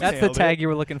 against That's the nailed it. tag you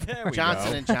were looking for. There we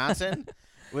Johnson go. and Johnson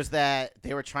was that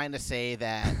they were trying to say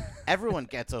that everyone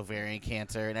gets ovarian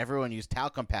cancer and everyone used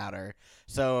talcum powder.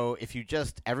 So if you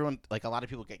just everyone like a lot of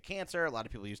people get cancer, a lot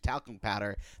of people use talcum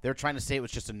powder. They were trying to say it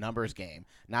was just a numbers game,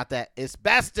 not that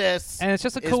asbestos. And it's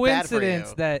just a is bad for coincidence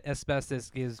you. that asbestos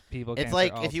gives people It's cancer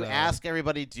like if you also. ask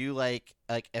everybody, do like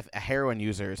if heroin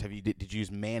users did you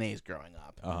use mayonnaise growing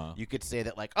up? Uh-huh. You could say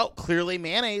that like, oh, clearly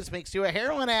mayonnaise makes you a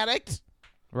heroin addict.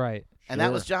 Right. And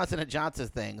that was Johnson & Johnson's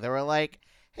thing. They were like,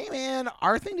 hey, man,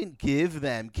 our thing didn't give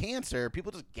them cancer.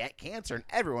 People just get cancer, and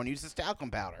everyone uses talcum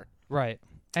powder. Right.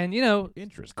 And, you know,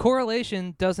 Interesting.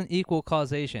 correlation doesn't equal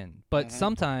causation, but Mhm.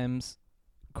 sometimes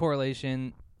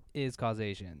correlation is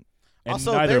causation. And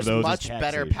also, neither there's of those much is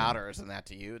better taxation. powders than that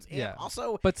to use. And Yeah.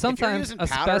 Also, But if you're sometimes using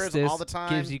powders asbestos all the time,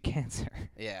 gives you cancer.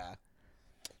 yeah.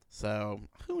 So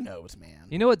who knows, man?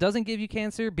 You know what doesn't give you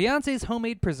cancer? Beyonce's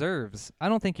homemade preserves. I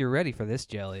don't think you're ready for this,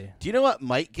 Jelly. Do you know what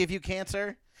might give you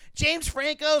cancer? James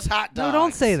Franco's hot dogs. No,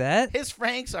 don't say that. His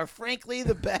Franks are frankly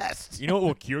the best. You know what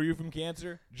will cure you from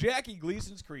cancer? Jackie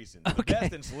Gleason's Creason, the Okay.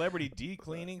 best in celebrity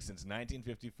de-cleaning since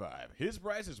 1955. His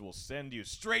prices will send you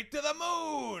straight to the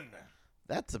moon.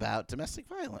 That's about domestic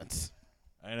violence.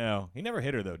 I know. He never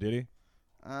hit her though, did he?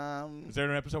 Is there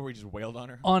an episode where he just wailed on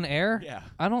her? On air? Yeah.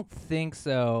 I don't think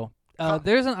so.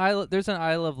 There's an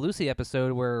I Love Lucy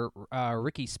episode where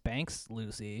Ricky spanks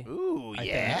Lucy Ooh, I think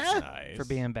yeah. that's nice. for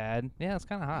being bad. Yeah, it's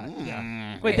kind of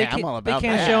hot. Wait, They I'm can't, all they about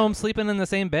can't that. show him sleeping in the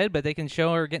same bed, but they can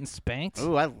show her getting spanked.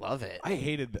 Ooh, I love it. I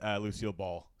hated Lucille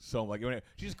Ball so like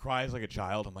she just cries like a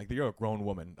child. I'm like, you're a grown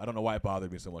woman. I don't know why it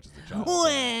bothered me so much as a child.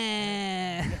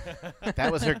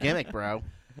 That was her gimmick, bro.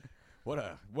 What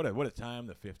a time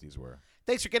the 50s were.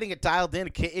 Thanks for getting it dialed in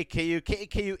to KAKU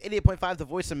 88.5, the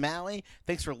voice of Maui.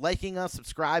 Thanks for liking us,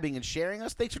 subscribing, and sharing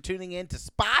us. Thanks for tuning in to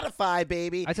Spotify,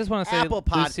 baby. I just want to say Apple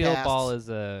Lucille Podcasts. Ball is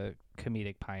a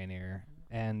comedic pioneer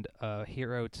and a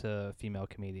hero to female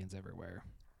comedians everywhere.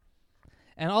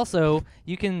 And also,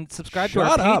 you can subscribe to our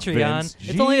Shut up, Patreon. Vince.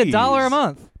 It's only $1 a Jeez.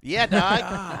 month. Yeah, dog.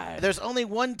 God. There's only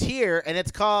one tier, and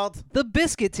it's called... The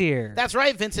Biscuit tier. That's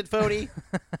right, Vincent Fodi.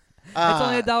 It's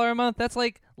only $1 a month. That's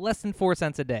like less than 4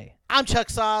 cents a day. I'm Chuck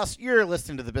Sauce. You're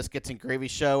listening to the Biscuits and Gravy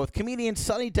Show with comedians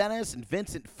Sonny Dennis and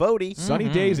Vincent Fodi. Sunny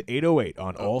Days 808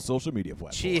 on all social media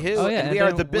platforms. Chee-hoo. Oh, yeah, and and we are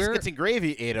then the Biscuits we're- and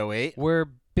Gravy 808. We're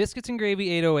Biscuits and Gravy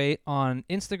 808 on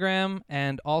Instagram,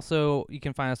 and also you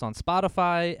can find us on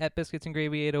Spotify at Biscuits and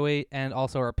Gravy 808, and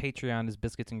also our Patreon is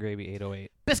Biscuits and Gravy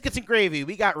 808. Biscuits and Gravy.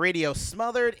 We got radio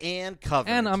smothered and covered.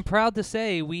 And I'm proud to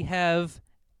say we have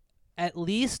at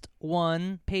least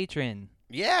one patron.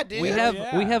 Yeah, dude. We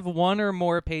have one or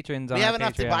more patrons on We our have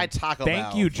enough to Patreon. buy Taco Bell.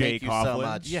 Thank you, Jay Thank you so Coughlin.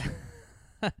 much. Yeah.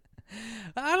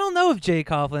 I don't know if Jay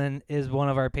Coughlin is one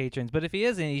of our patrons, but if he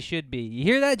isn't, he should be. You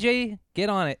hear that, Jay? Get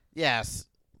on it. Yes.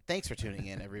 Thanks for tuning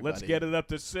in, everybody. Let's get it up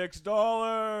to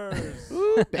 $6.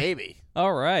 Ooh, baby.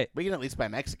 All right. We can at least buy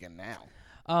Mexican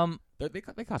now.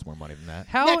 They cost more money than that.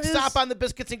 How Next is- stop on the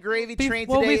Biscuits and Gravy train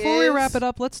well, today before we is- wrap it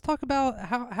up, let's talk about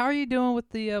how are you doing with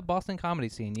the Boston comedy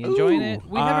scene? You enjoying it? Ooh,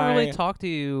 We haven't really I- talked to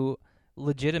you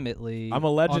legitimately. I'm a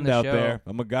on legend the out show. there.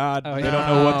 I'm a god. Oh, They yeah. don't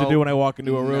know what to do when I walk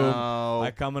into a room. No.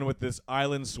 I come in with this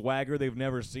island swagger they've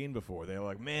never seen before. They're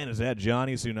like, man, is that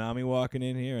Johnny Tsunami walking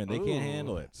in here? And they Ooh. can't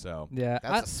handle it. So Yeah,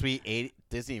 That's a sweet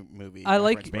Disney movie. I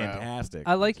like- reference, bro. fantastic.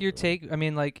 I like your That's a good take. I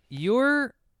mean, like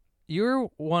you're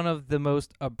one of the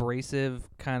most abrasive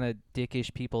kind of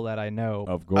dickish people that I know. one.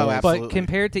 Of course. Oh, absolutely. But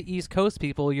compared to East Coast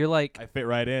people, you're like I fit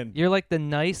right in. the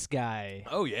nice guy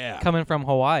Oh, yeah. coming from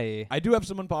Hawaii. I do have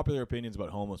some unpopular opinions about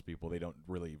homeless people they don't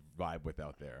really vibe with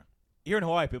out there. Here in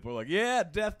Hawaii, people are like, yeah,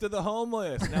 death to the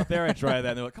homeless. And out there, I try that,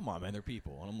 and they're like, come on, man, they're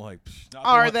people. And I'm like, Psh, not the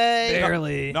Are one- they?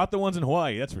 Barely. Not the ones in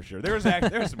Hawaii, that's for sure. There's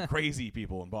some crazy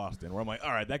people in Boston where I'm like,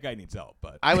 all right, that guy needs help.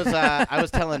 But I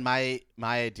was telling my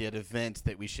idea to Vince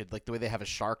that we should, like, the way they have a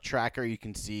shark tracker, you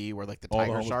can see where, like, the All the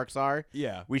tiger homeless- sharks are.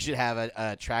 yeah, We should have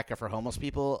a tracker for homeless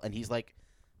people, and he's like,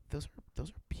 those are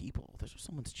people. Those are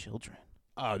someone's children.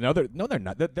 oh no, they're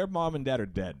not. Their mom and dad are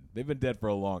dead. They've been dead for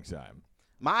a long time.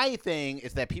 My thing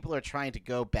is that people are trying to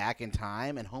go back in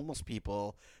time, and homeless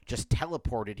people just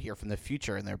teleported here from the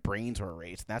future, and their brains were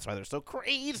erased. And that's why they're so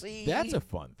crazy. That's a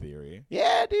fun theory.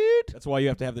 yeah, dude. That's why you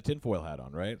have to have the tinfoil hat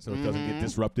on, right? So it doesn't get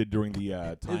disrupted during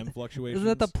the time fluctuations. Isn't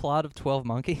that the plot of 12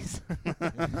 Monkeys?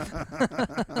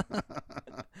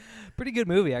 Pretty good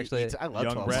movie, actually. I love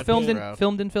Young 12 Brad Monkeys, filmed in bro.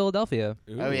 filmed in Philadelphia.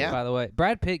 Ooh. Oh, yeah? By the way,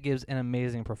 Brad Pitt gives an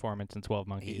amazing performance in 12 He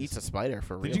Monkeys. eats a spider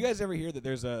for real. Did you guys ever hear that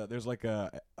there's like a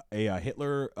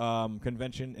Hitler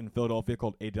convention in Philadelphia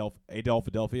called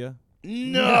Adelphidelphia?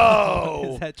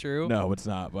 No. Is that true? No, it's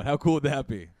not. But how cool would that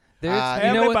be? There's, Hey,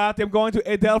 you know what? Everybody, I'm going to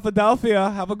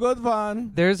Adelphidelphia. Have a good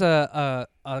one. There's a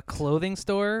clothing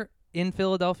store in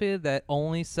Philadelphia that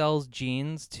only sells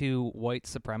jeans to white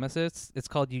supremacists. It's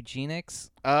called Eugenics.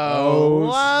 Oh,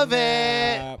 love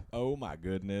it. snap. Oh my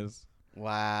goodness.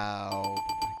 Wow.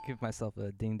 Give myself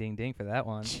a ding ding ding for that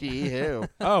one. Gee-hoo.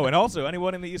 Oh, and also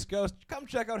anyone in the East Coast, come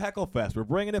check out Hecklefest. We're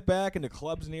bringing it back into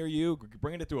clubs near you.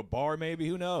 Bringing it to a bar, maybe.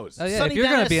 Who knows? Oh yeah, Sonny if you're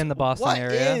gonna be Dennis, in the Boston what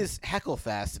area, is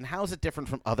Hecklefest, and how is it different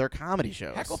from other comedy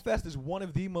shows? Hecklefest is one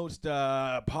of the most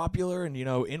popular and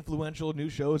influential new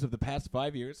shows of the past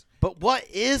 5 years. But what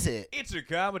is it? It's a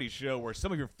comedy show where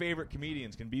some of your favorite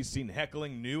comedians can be seen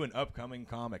heckling new and upcoming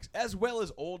comics, as well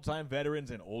as old-time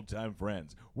veterans and old-time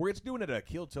friends. Where it's doing it a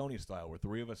Kill Tony style, where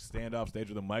three of us stand off stage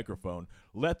with a microphone,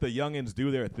 let the youngins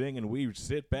do their thing, and we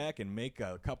sit back and make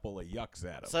a couple of yucks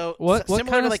at them. So What similar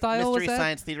kind to of like style Mystery is that?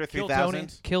 Science Theater Kill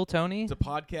 3000. Kill Tony. It's a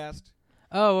podcast,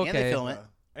 Oh, okay. And they film it.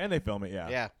 and they film it,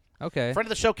 Yeah. Okay. Friend of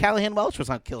the show, Callahan Welch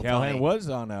was on Kill Callahan Tony. was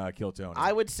on Kill Tony.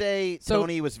 I would say So-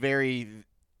 Tony was very,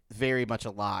 very much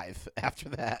alive after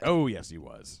that. Oh, yes, he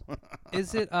was.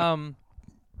 Is it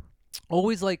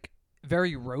always like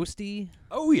very roasty?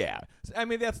 Oh, yeah. I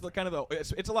mean, that's the kind of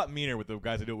it's a lot meaner with the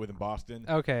guys I do it with in Boston.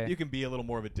 Okay. You can be a little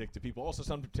more of a dick to people. Also,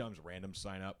 sometimes randoms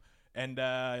sign up. And,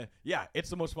 yeah, it's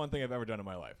the most fun thing I've ever done in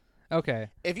my life. Okay.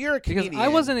 If you're a Because comedian, I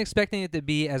wasn't expecting it to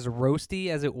be as roasty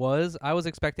as it was. I was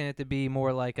expecting it to be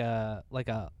more like a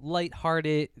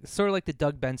lighthearted, sort of like the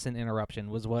Doug Benson interruption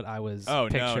was what I was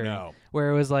picturing. No.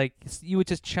 Where it was like you would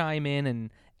just chime in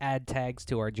and add tags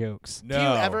to our jokes. No. Do you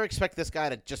ever expect this guy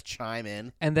to just chime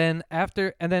in? And then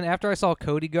after I saw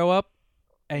Cody go up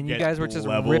and you Gets guys were just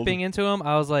leveled. ripping into him,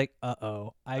 I was like,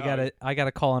 "Uh-oh. I got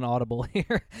to call an audible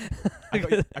here." I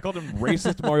called him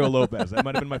racist Mario Lopez. That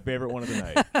might have been my favorite one of the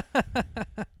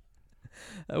night.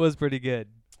 That was pretty good.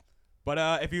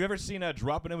 But if you've ever seen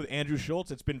Dropping In with Andrew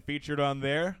Schultz, it's been featured on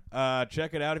there.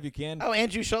 Check it out if you can. Oh,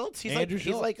 Andrew Schultz. He's Andrew he's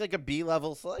Schultz. like a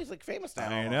B-level. He's like famous now.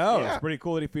 I almost. know. Yeah. It's pretty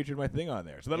cool that he featured my thing on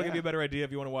there. So that'll Yeah. give you a better idea if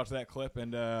you want to watch that clip.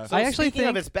 And So I actually speaking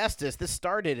of think- asbestos, this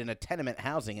started in a tenement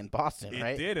housing in Boston, it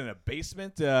right? did in a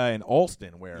basement in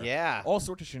Alston where Yeah. all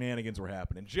sorts of shenanigans were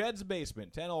happening. Jed's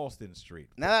Basement, 10 Alston Street.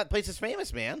 Now that place is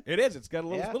famous, man. It is. It's got a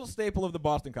little, Yeah. little staple of the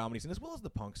Boston comedy scene as well as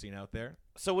the punk scene out there.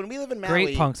 So when we live in Maui,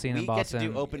 Great punk scene we in get to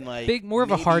do Boston. open mic. Big, more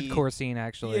of a maybe- hardcore scene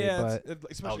actually, Yeah, but it's, Oh,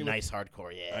 especially with, nice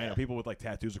hardcore, yeah. I know people with like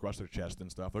tattoos across their chest and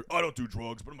stuff. Like, I don't do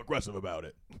drugs, but I'm aggressive about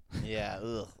it. Yeah,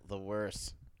 ugh, the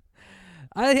worst.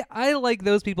 I like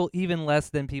those people even less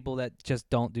than people that just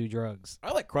don't do drugs.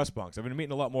 I like crust punks. I've been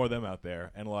meeting a lot more of them out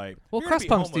there, and like, Well, if you're gonna crust be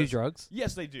punks do homeless- drugs.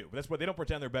 Yes, they do. But that's why they don't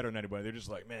pretend they're better than anybody. They're just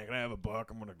like, man, can I have a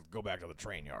buck? I'm gonna go back to the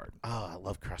train yard. Oh, I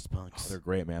love crust punks. They're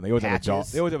great, man. They always have a dog.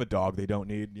 Patches. They always have a dog they don't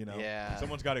need. You know. Yeah.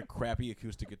 Someone's got a crappy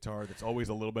acoustic guitar that's always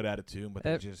a little bit out of tune, but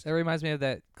they just. That reminds me of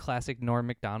that classic Norm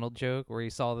Macdonald joke where he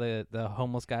saw the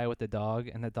homeless guy with the dog,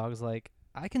 and the dog's like,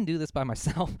 "I can do this by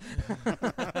myself."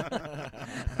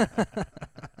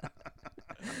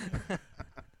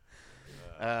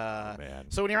 Man.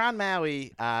 So when you're on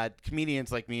Maui,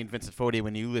 comedians like me and Vincent Fodi,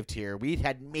 when you lived here, we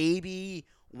had maybe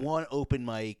one open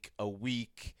mic a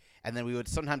week, and then we would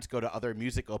sometimes go to other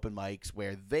music open mics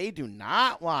where they do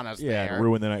not want us Yeah, there.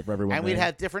 ruin the night for everyone. And we'd there.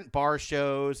 have different bar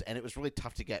shows, and it was really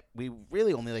tough to get. We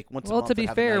really only like once a Well, month. to be would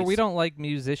have a fair, nice- we don't like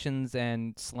musicians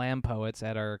and slam poets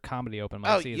at our comedy open mics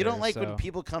Oh, either. you don't like when so-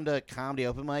 people come to comedy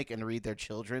open mic and read their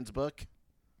children's book?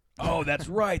 Oh, that's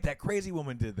right. That crazy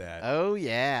woman did that. Oh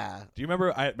yeah, Do you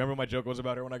remember? I remember my joke was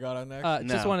about her when I got on next.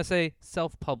 Just No. want to say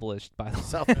self-published, by the way.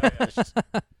 self-published.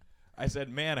 I said,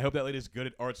 man, I hope that lady's good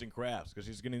at arts and crafts because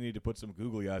she's going to need to put some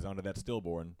googly eyes onto that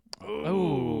stillborn.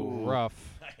 Ooh,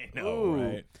 rough. I know, Ooh.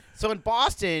 right? So in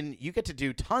Boston, you get to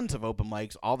do tons of open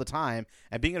mics all the time,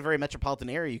 and being in a very metropolitan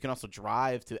area, you can also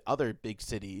drive to other big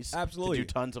cities Absolutely. to do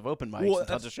tons of open mics Well, and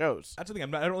tons of shows. That's the thing.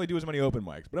 I don't really do as many open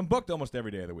mics, but I'm booked almost every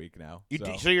day of the week now.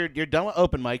 So you're done with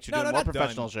open mics. You're No, doing no, more not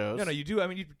professional done. shows. No, you do. I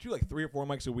mean, you do like 3 or 4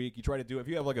 mics a week. You try to do if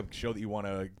you have like a show that you want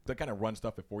to kind of run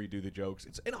stuff before you do the jokes.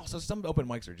 And also some open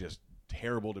mics are just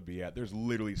terrible to be at. There's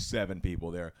literally 7 people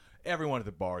there. Everyone at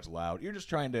the bar is loud. You're just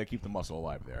trying to keep the muscle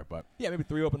alive there. But yeah, maybe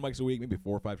 3 open mics a week, maybe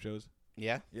 4 or 5 shows.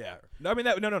 Yeah. Yeah. No, I mean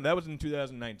that was in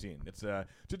 2019. It's a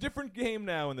different game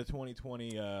now in the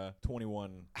 2020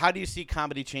 21. How do you see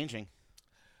comedy changing?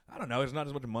 I don't know. There's not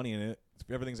as much money in it.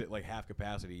 Everything's at like half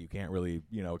capacity. You can't really,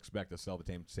 expect to sell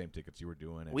the same tickets you were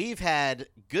doing. And We've had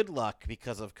good luck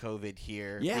because of COVID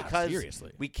here. Yeah, because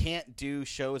seriously. we can't do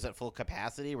shows at full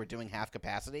capacity. We're doing half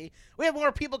capacity. We have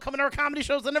more people coming to our comedy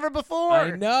shows than ever before.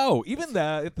 I know. Even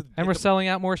that. And we're selling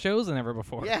out more shows than ever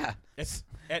before. Yeah.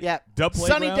 Yeah. Dub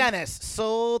Sonny Playground? Dennis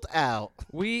sold out.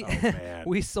 We man.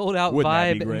 we sold out Wouldn't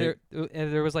that be Vibe,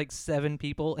 and there was like 7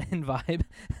 people in Vibe.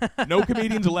 No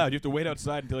comedians allowed. You have to wait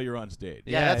outside until you're on stage.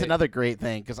 Yeah, Yeah, that's it- another great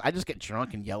thing because I just get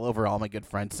drunk and yell over all my good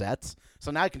friends' sets.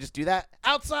 So now I can just do that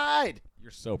outside. You're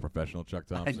so professional, Chuck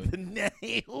Thompson.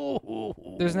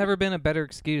 There's never been a better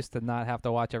excuse to not have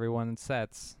to watch everyone's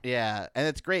sets. Yeah, and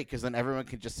it's great because then everyone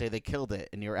can just say they killed it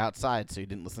and you're outside, so you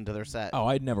didn't listen to their set. Oh,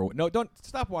 I'd never. No, don't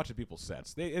stop watching people's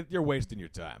sets. You're wasting your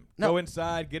time. No. Go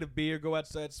inside, get a beer, go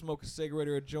outside, smoke a cigarette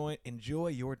or a joint. Enjoy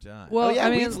your time. Well, Oh, yeah,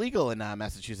 I mean, weed's legal in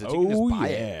Massachusetts. You can just buy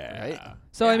it, right?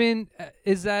 So I mean,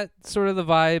 is that sort of the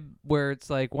vibe where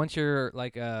it's like once you're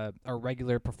like a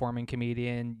regular performing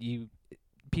comedian,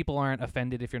 people aren't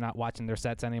offended if you're not watching their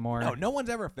sets anymore? No one's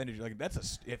ever offended you. Like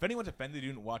if anyone's offended you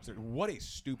didn't watch their, what a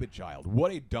stupid child.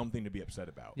 What a dumb thing to be upset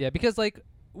about. Yeah, because like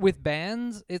with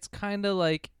bands, it's kind of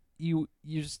like you're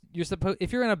supposed,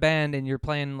 if you're in a band and you're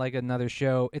playing like another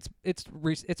show, it's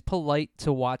polite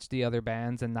to watch the other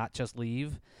bands and not just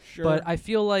leave. Sure. But I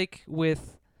feel like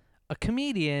with a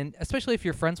comedian, especially if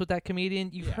you're friends with that comedian,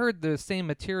 you've heard the same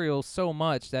material so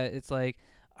much that it's like,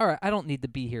 all right, I don't need to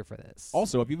be here for this.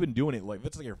 Also, if you've been doing it, like, if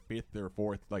it's like your 5th or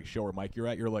 4th like show or mic you're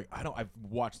at, you're like, I've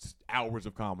watched hours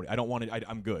of comedy. I don't want to.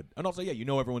 I'm good. And also, yeah, you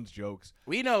know everyone's jokes.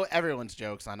 We know everyone's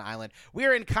jokes on Island.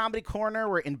 We're in Comedy Corner.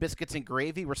 We're in Biscuits and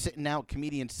Gravy. We're sitting out with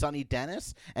comedian Sonny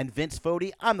Dennis and Vince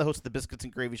Fodi. I'm the host of the Biscuits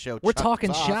and Gravy Show. We're Chuck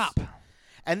talking Sauce. shop.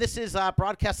 And this is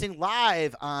broadcasting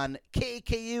live on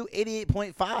KKU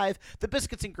 88.5. The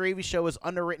Biscuits and Gravy Show is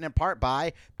underwritten in part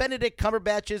by Benedict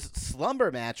Cumberbatch's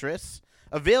Slumber Mattress,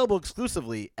 available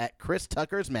exclusively at Chris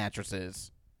Tucker's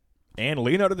Mattresses. And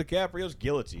Leonardo DiCaprio's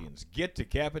Guillotines. Get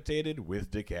decapitated with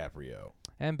DiCaprio.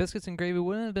 And Biscuits and Gravy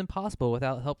wouldn't have been possible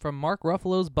without help from Mark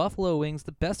Ruffalo's Buffalo Wings,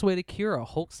 the best way to cure a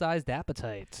Hulk-sized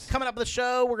appetite. Coming up on the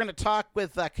show, we're going to talk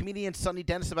with comedian Sonny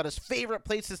Dennis about his favorite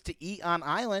places to eat on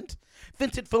Island.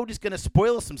 Vincent Fodi's going to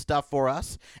spoil some stuff for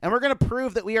us. And we're going to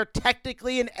prove that we are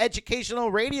technically an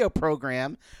educational radio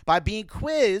program by being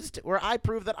quizzed, where I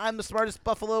prove that I'm the smartest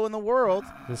buffalo in the world.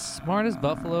 The smartest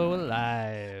buffalo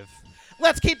alive.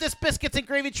 Let's keep this Biscuits and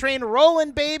Gravy train rolling,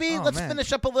 baby. Oh, Let's man.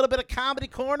 finish up a little bit of Comedy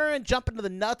Corner and jump into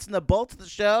the nuts and the bolts of the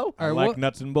show. I All right, like what-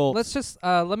 nuts and bolts. Let's just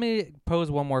let me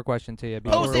pose one more question to you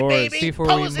Pose before, it, baby. before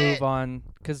Pose we move it. on,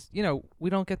 because we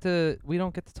don't get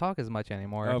to talk as much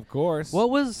anymore. Of course. What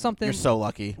was something? You're so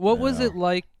lucky. What was Yeah. it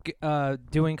like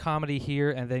doing comedy here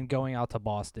and then going out to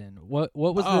Boston? What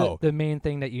was Oh. the main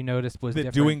thing that you noticed was that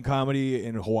different? doing comedy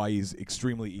in Hawaii is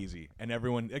extremely easy, and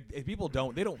everyone, people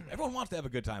don't. Everyone wants to have a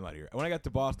good time out here. When I got to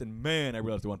Boston, man, I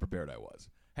realized how unprepared I was.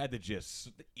 Had to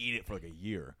just eat it for like a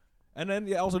year, and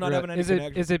then also not having any is it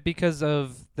connection. is it because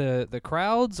of the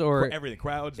crowds, For or everything,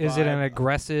 crowds? is it an vibe,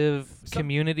 aggressive some-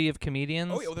 community of comedians?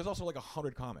 Oh yeah, well, there's also like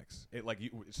 100 comics.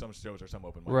 Some shows are some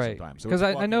open mics Right, sometimes. So because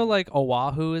it's I know fucking- like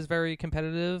Oahu is very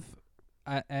competitive,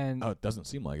 and Oh, it doesn't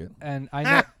seem like it. and I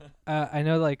know I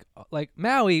know like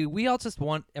Maui, we all just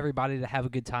want everybody to have a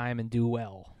good time and do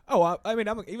well. Oh, I mean,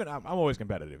 I'm always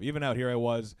competitive. Even out here, I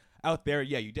was out there.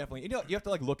 Yeah, you definitely you have to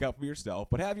like look out for yourself,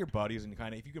 but have your buddies and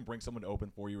kind of if you can bring someone to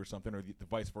open for you or something, or the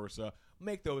vice versa,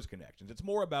 make those connections. It's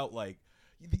more about like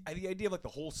the idea of like the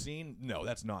whole scene. No,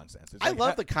 that's nonsense. It's I like,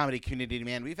 love the comedy community,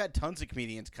 man. We've had tons of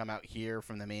comedians come out here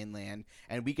from the mainland,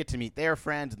 and we get to meet their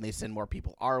friends, and they send more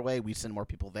people our way. We send more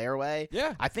people their way.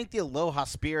 Yeah. I think the aloha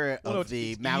spirit Well, no, of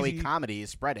the it's Maui easy. comedy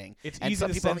is spreading. It's and easy some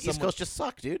to people on send the East someone- Coast just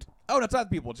suck, dude. Oh, no, it's not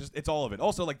people. It's all of it.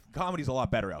 Also, like comedy's a lot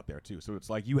better out there too. So it's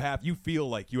like you feel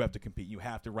like you have to compete. You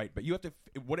have to write, but you have to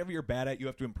whatever you're bad at, you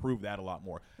have to improve that a lot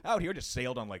more. Out here, just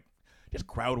sailed on like just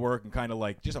crowd work and kind of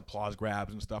like just applause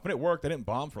grabs and stuff, and it worked. I didn't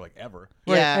bomb for like ever.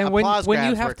 Yeah, and when applause you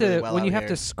grabs have work to really well when you out have here.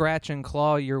 to scratch and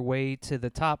claw your way to the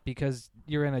top because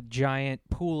you're in a giant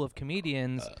pool of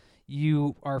comedians,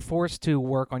 you are forced to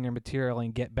work on your material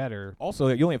and get better. Also,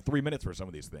 you only have 3 minutes for some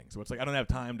of these things, so it's like I don't have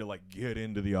time to like get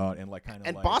into the art and like kind of.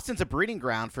 And like, Boston's a breeding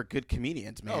ground for good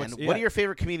comedians, man. it's- What yeah. are your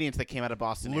favorite comedians that came out of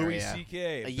Boston Louis area?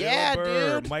 C.K., Bill Yeah,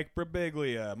 Burr, dude. Mike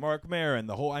Birbiglia, Mark Maron,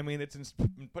 the whole. I mean, it's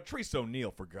Patrice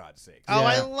O'Neill for God's sake. Oh,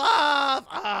 I Yeah. love.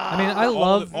 I mean, I All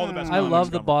love the best I comics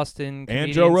love the come- Boston And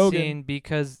comedian Joe Rogan. scene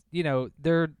because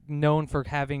they're known for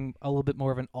having a little bit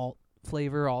more of an alt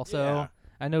flavor. Also, Yeah.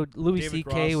 I know Louis David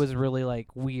C.K. Cross. was really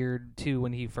like weird too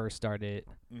when he first started.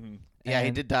 Mm-hmm. Yeah, he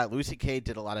And- did that. Lucy K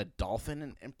did a lot of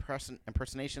dolphin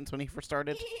impersonations when he first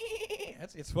started.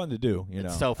 It's fun to do. You know,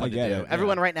 It's so I fun to get do. it, yeah.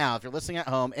 Everyone right now, if you're listening at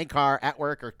home, in car, at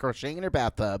work, or crocheting in your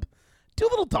bathtub, do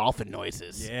little dolphin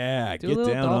noises. Yeah, Do get a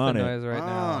little down dolphin on it. noise right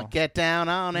now. Get down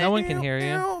on it. No one can hear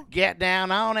you. Get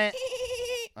down on it.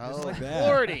 Oh, like that.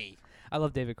 Lordy. I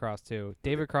love David Cross too.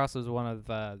 David Cross was one of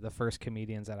the first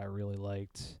comedians that I really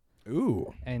liked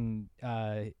Ooh. and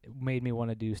made me want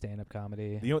to do stand up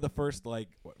comedy. You know what the first the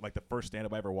first stand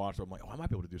up I ever watched, I'm like, oh, I might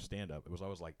be able to do stand up. It was I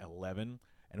was like 11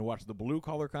 and watched the Blue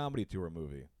Collar Comedy Tour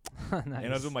movie. Nice. And I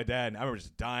was with my dad, and I remember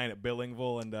just dying at Bill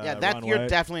Engvall and Yeah, Ron you're White.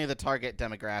 definitely the target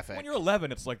demographic. When you're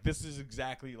 11, it's like this is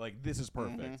exactly like this is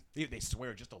perfect. They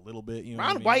swear just a little bit. You know what I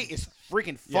Ron mean? White is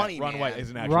freaking funny, Yeah, Ron man. White is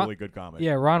an actually Ron- really good comic.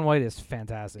 Yeah, Ron White is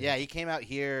fantastic. Yeah, he came out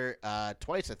here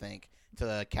twice, I think, to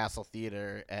the Castle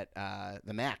Theater at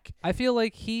the Mac. I feel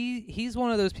like he's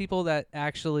one of those people that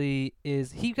actually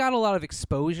is. He got a lot of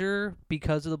exposure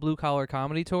because of the Blue Collar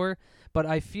Comedy Tour, but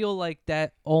I feel like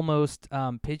that almost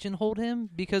pigeonholed him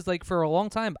because, like, for a long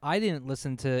time, I didn't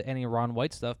listen to any Ron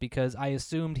White stuff because I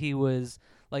assumed he was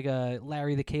like a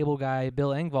Larry the Cable Guy,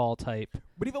 Bill Engvall type.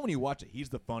 But even when you watch it, he's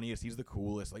the funniest. He's the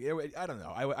coolest. Like I don't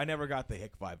know. I never got the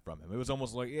hick vibe from him. It was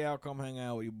almost like, yeah, I'll come hang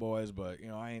out with you boys, but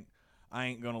I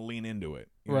ain't gonna lean into it.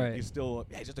 You know, Right. he's still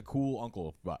he's just a cool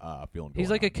uncle feeling. He's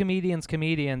going like a on. comedian's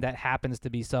comedian that happens to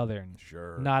be Southern,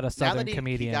 Sure. not a Now Southern that he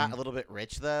comedian. got a little bit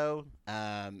rich, though,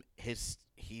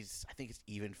 I think it's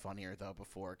even funnier though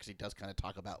before because he does kind of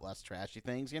talk about less trashy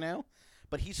things, you know.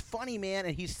 but he's funny, man,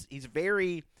 and he's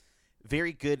very,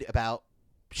 very good about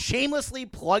shamelessly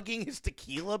plugging his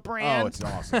tequila brand. Oh, it's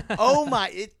awesome. Oh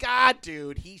my God,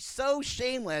 dude, he's so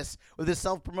shameless with his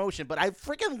self-promotion, but I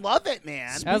freaking love it,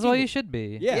 man. As well you should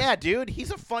be. Yeah. Dude,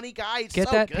 he's a funny guy. He's Get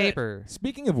so that good. paper.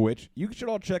 Speaking of which, you should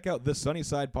all check out the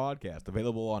Sunnyside podcast,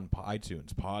 available on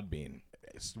iTunes, Podbean,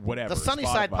 whatever. The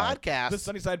Sunnyside Spotify. podcast? The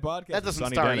Sunnyside podcast. That with doesn't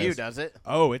Sonny star Dennis. you, does it?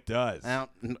 Oh, it does. I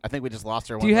think we just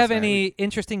lost our one Do you have listener. any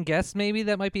interesting guests maybe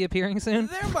that might be appearing soon?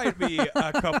 There might be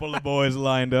a couple of boys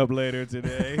lined up later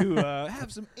today who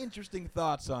have some interesting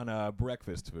thoughts on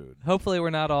breakfast food. Hopefully we're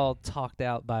not all talked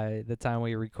out by the time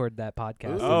we record that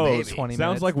podcast. Ooh, Oh, baby. 20 sounds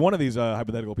minutes. like one of these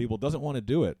hypothetical people doesn't want to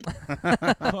do it.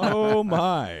 Oh,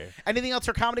 my. Anything else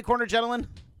for Comedy Corner, gentlemen?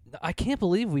 I can't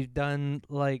believe we've done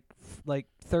like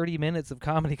 30 minutes of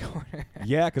Comedy Corner.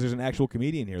 Yeah, because there's an actual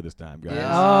comedian here this time, guys.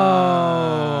 Yeah.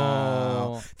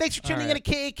 Oh. Thanks for tuning All in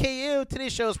to KAKU.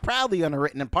 Today's show is proudly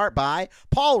underwritten in part by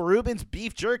Paul Rubens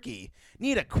Beef Jerky.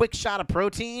 Need a quick shot of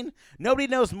protein? Nobody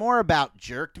knows more about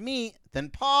jerked meat than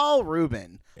Paul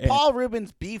Rubin. And- Paul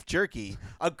Rubens Beef Jerky,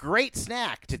 a great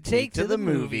snack to take to the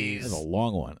movies. That's a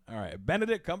long one. All right,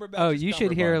 Benedict Cumberbatch. Oh, is you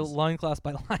should hear Cumberbuns. Loincloths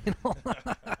by Lionel.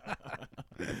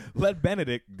 Let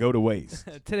Benedict go to waste.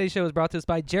 Today's show is brought to us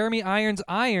by Jeremy Irons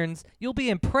Irons. You'll be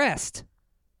impressed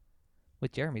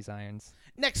with Jeremy's irons.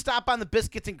 Next stop on the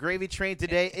biscuits and gravy train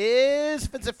today is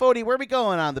Vincent Fodi. Where are we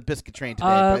going on the biscuit train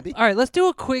today, baby? All right, let's do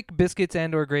a quick biscuits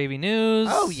and or gravy news.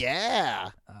 Oh, yeah.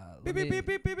 Let me-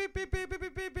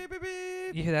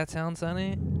 You hear that sound,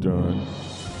 Sonny? Done.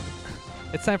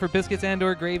 It's time for biscuits and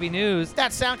or gravy news.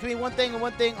 That sound can be one thing and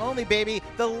one thing only, baby.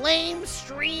 The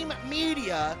lamestream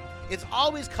media is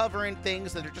always covering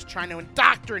things that are just trying to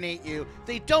indoctrinate you.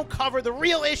 They don't cover the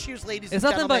real issues, ladies It's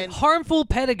and nothing gentlemen. but harmful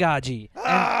pedagogy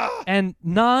and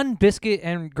non-biscuit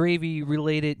and gravy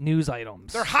related news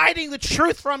items. They're hiding the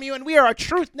truth from you, and we are a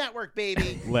truth network,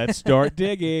 baby. Let's start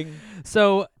digging.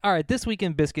 So, all right, this week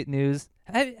in biscuit news.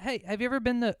 Hey, have you ever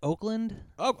been to Oakland?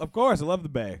 Oh, of course. I love the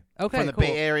Bay. Okay, From the cool.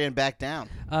 Bay Area and back down.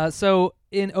 So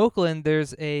in Oakland,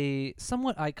 there's a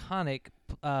somewhat iconic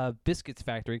biscuits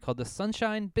factory called the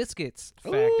Sunshine Biscuits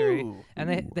Factory, Ooh.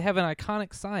 and they have an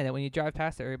iconic sign that when you drive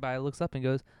past it, everybody looks up and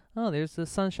goes, "Oh, there's the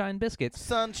Sunshine Biscuits."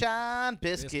 Sunshine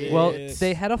biscuits. Well, Yes.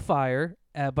 they had a fire,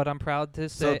 but I'm proud to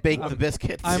so say bake I'm, the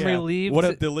biscuits. I'm Yeah. relieved. What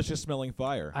a to- delicious smelling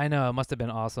fire. I know, it must have been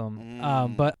awesome.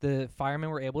 Mm. But the firemen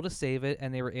were able to save it,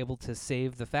 and they were able to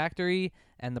save the factory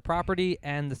and the property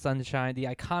and the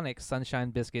iconic Sunshine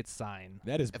Biscuits sign.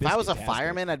 That is If I was a biscuit-tastic.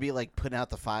 fireman, I'd be like putting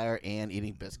out the fire and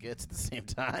eating biscuits at the same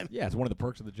time. Yeah, it's one of the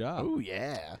perks of the job. Oh,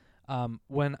 yeah.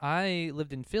 When I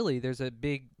lived in Philly, there's a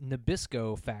big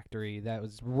Nabisco factory that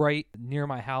was right near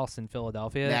my house in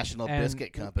Philadelphia. National and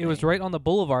Biscuit Company. It was right on the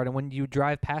boulevard, and when you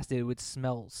drive past it, it would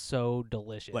smell so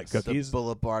delicious. Like The cookies.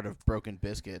 boulevard of broken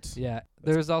biscuits. Yeah,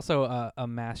 there was also a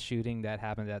mass shooting that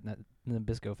happened at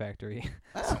Nabisco factory.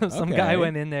 Oh, So some guy okay.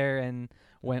 went in there and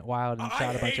went wild and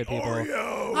shot a bunch of people.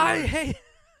 Oreos. I hate.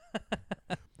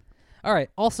 All right.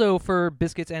 Also for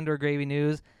biscuits and or gravy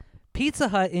news, Pizza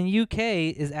Hut in UK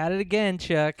is at it again,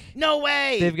 Chuck. No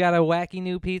way! They've got a wacky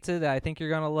new pizza that I think you're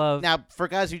gonna love. Now, for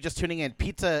guys who are just tuning in,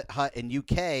 Pizza Hut in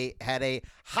UK had a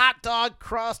hot dog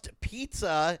crust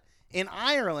pizza in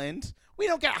Ireland. We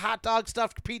don't get hot dog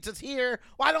stuffed pizzas here.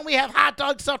 Why don't we have hot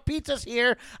dog stuffed pizzas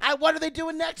here? What are they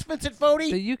doing next, Vincent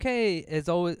Fodi? The UK is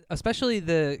always, especially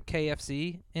the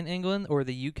KFC in England, or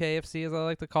the UKFC as I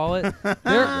like to call it.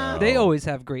 They always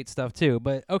have great stuff too.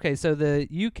 But okay, so the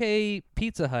UK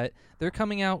Pizza Hut, they're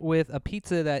coming out with a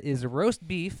pizza that is roast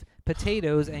beef,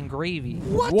 potatoes, and gravy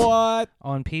What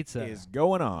on pizza. is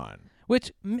going on?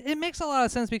 Which it makes a lot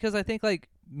of sense because I think like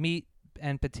meat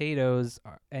and potatoes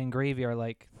and gravy are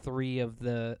like 3 of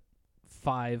the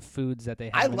 5 foods that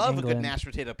they have I in love a England. good mashed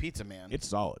potato pizza, man. It's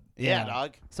solid. yeah, yeah.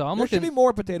 dog. So I'm There should looking. be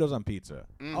more potatoes on pizza.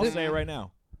 I'll Mhm. say it right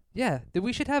now. Yeah,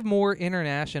 we should have more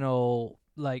international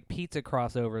like pizza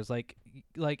crossovers.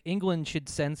 Like England should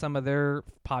send some of their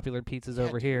popular pizzas Yeah,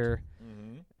 over dude. here,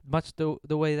 much the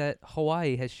way that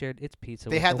Hawaii has shared its pizza.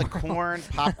 They with had the the corn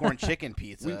popcorn chicken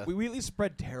pizza. We at least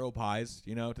spread taro pies,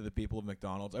 to the people of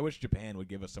McDonald's. I wish Japan would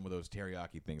give us some of those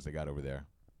teriyaki things they got over there.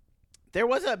 There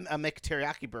was a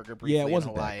McTeriyaki burger briefly Yeah, it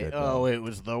wasn't in that Hawaii. good, Oh, though. it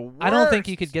was the worst. I don't think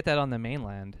you could get that on the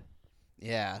mainland.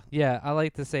 Yeah, Yeah, I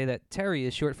like to say that Terry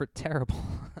is short for terrible.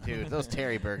 dude, those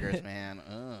Terry burgers, man.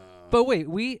 Ugh. But wait,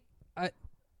 you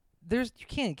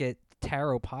can't get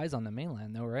taro pies on the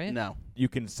mainland, though, right? No. You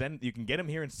can get them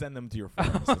here and send them to your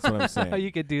friends. That's what I'm saying.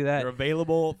 You could do that. They're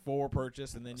available for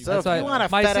purchase, and then you. So if can you want a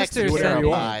my FedEx sister or whatever sent you me,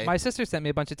 want. my sister sent me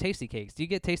a bunch of tasty cakes. Do you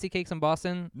get tasty cakes in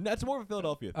Boston? That's more of a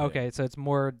Philadelphia thing. Okay, so it's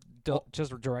more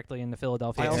just directly in the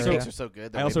Philadelphia I Tasty also- area. cakes are so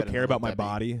good. I also care about my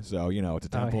body, so it's a Oh,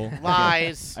 temple. yeah.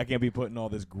 Lies. I can't be putting all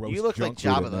this gross. You look like junk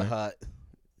food Jabba in the there. Hutt.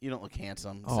 You don't look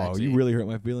handsome. Oh, sexy. you really hurt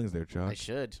my feelings there, Chuck. I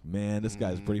should. Man, this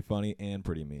guy's pretty funny and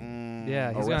pretty mean. Yeah,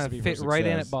 A he's gonna recipe for fit right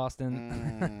in success. at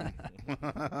Boston.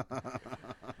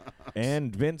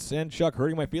 And Vince and Chuck,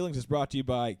 hurting my feelings is brought to you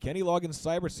by Kenny Loggins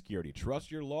Cybersecurity.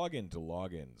 Trust your login to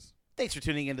logins. Thanks for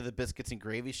tuning into the Biscuits and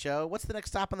Gravy Show. What's the next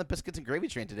stop on the Biscuits and Gravy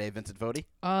train today, Vincent Fodi?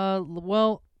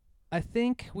 Well, I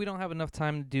think we don't have enough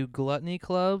time to do Gluttony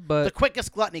Club, The but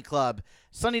quickest gluttony club.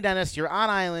 Sonny Dennis, you're on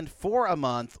island for a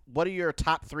month. What are your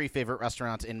top 3 favorite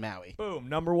restaurants in Maui? Boom.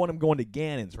 Number 1, I'm going to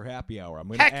Gannon's for happy hour.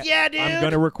 Heck yeah, dude! I'm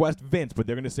going to request Vince, but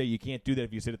they're going to say you can't do that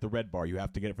if you sit at the red bar. You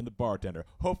have to get it from the bartender.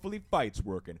 Hopefully, Fight's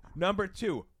working. Number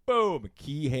 2, boom,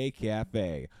 Kihei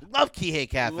Cafe. Love Kihei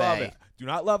Cafe. Love it. Do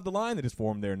not love the line that is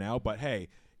formed there now, but hey,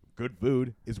 good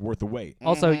food is worth the wait.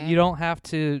 also you don't have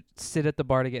to sit at the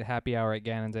bar to get happy hour at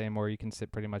Gannon's anymore. You can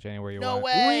sit pretty much anywhere you No want.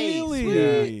 way.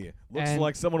 Really? Looks And-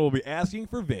 like someone will be asking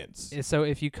for Vince. So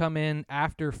if you come in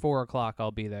after 4 o'clock,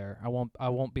 I'll be there. I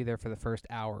won't be there for the first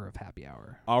hour of happy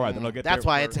hour. All right, then I'll get there. That's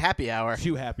why for it's happy hour.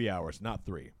 2 happy hours, not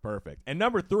 3. Perfect. And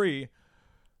number 3,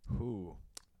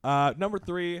 number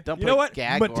 3, Don't you put know what?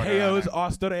 gag order on Mateo's it.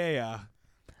 Osteria.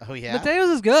 Oh, yeah? Mateo's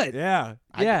is good. Yeah.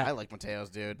 Yeah. I like Mateo's,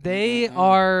 dude. They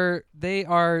are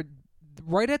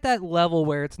right at that level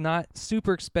where it's not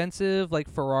super expensive like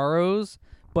Ferraro's,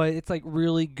 but it's like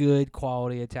really good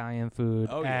quality Italian food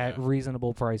Oh, at yeah.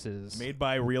 reasonable prices. Made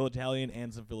by real Italian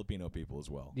and some Filipino people as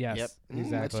well. Yes, Yep. That's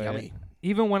exactly. yummy.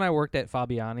 Even when I worked at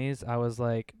Fabiani's, I was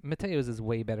like, Mateo's is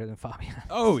way better than Fabiani's.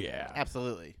 Oh, yeah.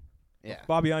 Absolutely. Yeah.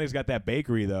 Fabiani's got that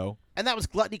bakery, though. And that was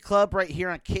Gluttony Club right here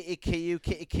on KAKU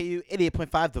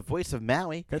 88.5, the voice of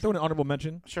Maui. Can I throw in an honorable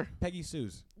mention? Sure. Peggy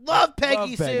Sue's. Love Peggy Love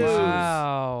Sue. Peggy Sue.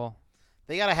 Wow.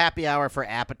 They got a happy hour for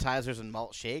appetizers and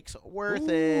malt shakes. Worth Ooh.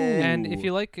 it. And if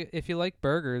you like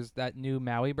burgers, that new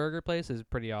Maui burger place is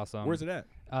pretty awesome. Where's it at?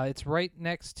 It's right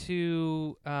next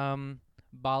to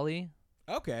Bali.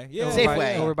 Okay. Yeah. over Safeway.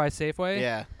 by, over by Safeway.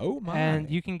 Yeah. Oh, my. And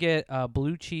you can get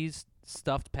blue cheese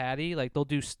stuffed patty. Like they'll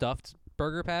do stuffed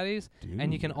burger patties,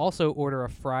 and you can Dude. also order a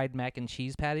fried mac and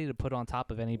cheese patty to put on top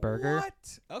of any burger.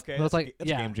 What? Okay. So it's like- that's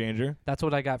yeah. a game changer. That's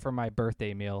what I got for my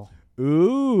birthday meal.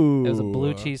 Ooh. It was a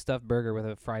blue cheese stuffed burger with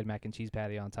a fried mac and cheese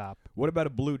patty on top. What about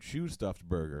a Blue Chew stuffed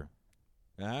burger?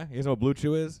 Huh? You guys know what Blue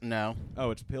Chew is? No.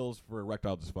 Oh, it's pills for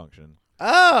erectile dysfunction.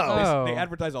 Oh. They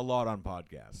advertise a lot on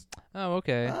podcasts. Oh,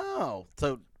 okay. Oh.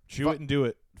 So Chew it and do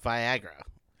it. Viagra.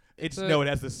 It's So- no, it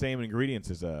has the same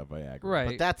ingredients as Viagra. Right.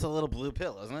 But that's a little blue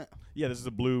pill, isn't it? Yeah, this is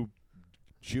a blue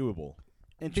chewable.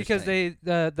 Because Interesting.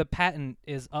 the patent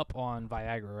is up on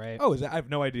Viagra, right? Oh, is that? I have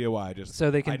no idea why. Just So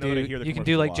they I can know that I do hear the you can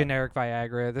do commercials a like lot. generic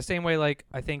Viagra the same way like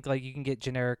I think like you can get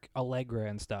generic Allegra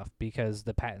and stuff because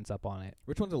the patent's up on it.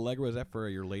 Which one's Allegra? Is that for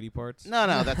your lady parts? No,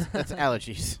 that's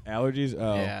allergies. Allergies?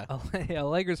 Oh. Yeah.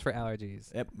 Allegra's for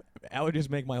allergies. Allergies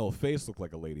make my whole face look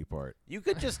like a lady part. You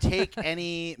could just take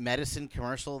any medicine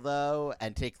commercial, though,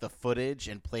 and take the footage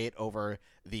and play it over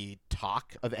the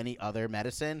talk of any other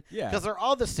medicine. Yeah. Because they're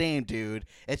all the same, dude.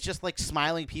 It's just like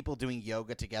smiling people doing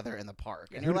yoga together in the park.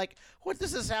 And you're like, what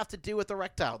does this have to do with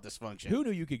erectile dysfunction? Who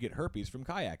knew you could get herpes from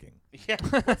kayaking? Yeah,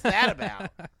 what's that about?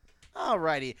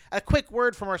 Alrighty. A quick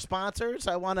word from our sponsors.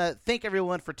 I want to thank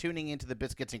everyone for tuning into the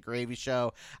Biscuits and Gravy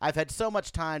Show. I've had so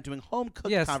much time doing home cooked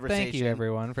Yes, conversation. thank you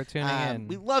everyone for tuning in.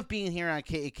 We love being here on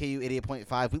KAKU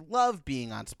 88.5. We love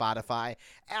being on Spotify.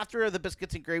 After the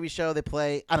Biscuits and Gravy Show, they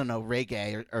play, I don't know,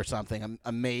 reggae or something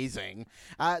amazing.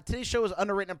 Today's show is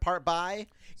underwritten in part by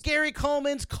Gary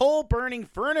Coleman's Coal Burning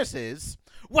Furnaces.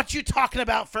 What you talking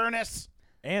about, furnace?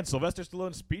 And Sylvester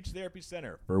Stallone's Speech Therapy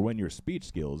Center for when your speech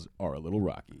skills are a little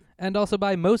rocky. And also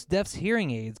by Most Deaf's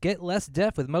hearing aids. Get less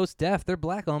deaf with Most Deaf. They're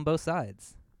black on both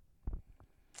sides.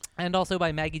 And also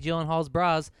by Maggie Gyllenhaal's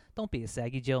bras. Don't be a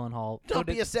saggy Gyllenhaal. Don't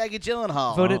be a saggy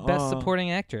Gyllenhaal. Voted Best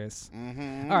Supporting Actress.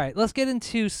 Mm-hmm. All right, let's get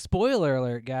into spoiler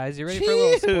alert, guys. You ready for a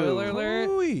little Phew. spoiler alert?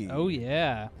 Hooey. Oh,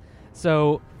 yeah.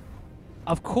 So,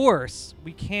 of course,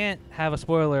 we can't have a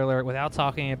spoiler alert without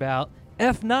talking about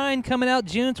F9 coming out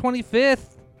June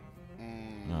 25th.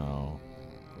 No.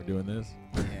 We're doing this?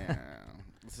 Yeah.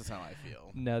 This is how I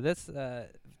feel. No, that's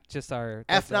just our...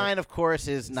 F9, of course,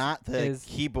 is not the is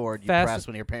keyboard you fast- press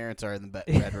when your parents are in the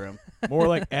bedroom. More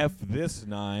like F this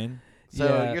 9. So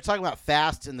Yeah. you're talking about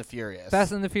Fast and the Furious.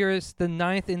 Fast and the Furious, the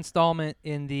 9th installment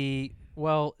in the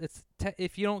Well, it's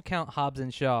if you don't count Hobbs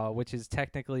and Shaw, which is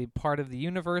technically part of the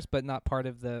universe but not part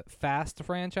of the Fast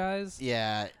franchise.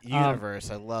 Yeah, universe.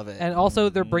 I love it. And also,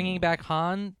 they're bringing back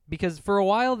Han because for a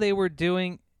while they were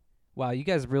doing. Wow, you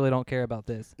guys really don't care about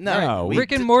this. No, we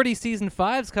Rick and Morty season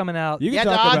 5's coming out. You can yeah,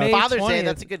 talk dog, about May Father's Day. 20th.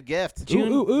 That's a good gift.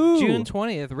 June Ooh. June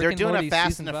 20th. Rick They're and doing Morty a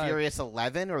Fast season and the 5. Furious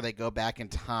 11, where they go back in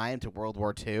time to World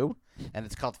War II, and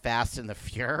it's called Fast and the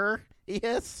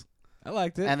Furious. I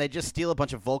liked it. And they just steal a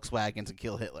bunch of Volkswagens and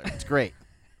kill Hitler. It's great.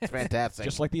 It's fantastic.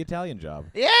 Just like the Italian Job.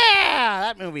 yeah,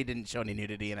 that movie didn't show any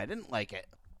nudity, and I didn't like it.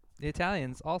 The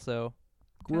Italians also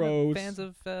kind of Gross. fans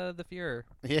of the Fuhrer.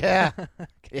 Yeah,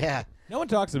 yeah. No one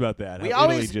talks about that. We how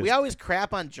Italy always just, we always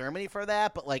crap on Germany for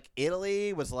that, but like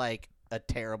Italy was like a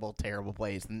terrible, terrible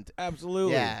place. And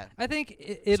absolutely. yeah, I think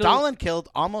Italy. Stalin killed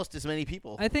almost as many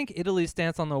people. I think Italy's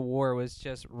stance on the war was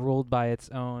just ruled by its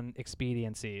own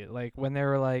expediency. Like when they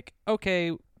were like,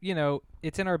 okay, you know,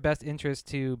 it's in our best interest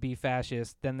to be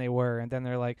fascist, then they were, and then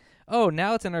they're like, oh,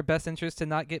 now it's in our best interest to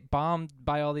not get bombed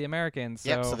by all the Americans.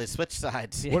 Yep, so they switched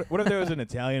sides. Yeah. What if there was an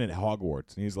Italian at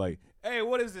Hogwarts and he's like, hey,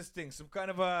 what is this thing? Some kind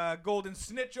of a golden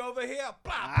snitch over here?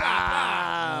 Blah, blah,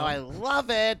 Ah, blah. I love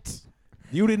it.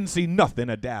 You didn't see nothing,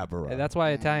 a dabber. And that's why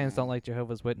Italians don't like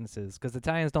Jehovah's Witnesses, because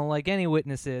Italians don't like any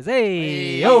witnesses.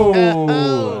 Hey, oh.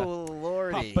 oh, Hot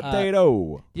lordy.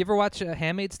 potato. You ever watch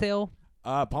Handmaid's Tale?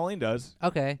 Pauline does.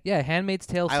 Okay, yeah, Handmaid's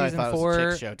Tale I always season thought it was a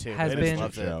 4 chick show too. has but I It is been a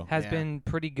loved chick it. show. has Yeah. been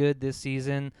pretty good this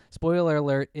season. Spoiler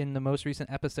alert: in the most recent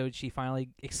episode, she finally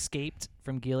escaped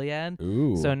from Gilead.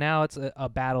 Ooh. So now it's a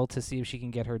battle to see if she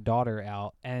can get her daughter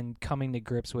out and coming to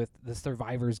grips with the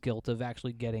survivor's guilt of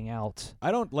actually getting out. I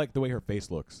don't like the way her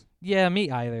face looks. Yeah, me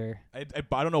either. I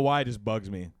don't know why it just bugs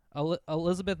me.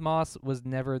 Elizabeth Moss was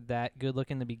never that good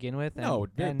looking to begin with, and, No,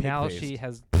 very and now pig-faced. she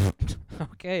has.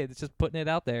 Okay, it's just putting it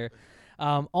out there.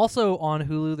 Also on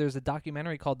Hulu, there's a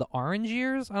documentary called The Orange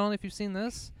Years. I don't know if you've seen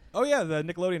this. Oh yeah, the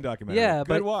Nickelodeon documentary. Yeah, good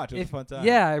but watch. It was if- a fun time.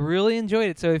 Yeah, I really enjoyed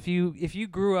it. So if you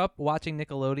grew up watching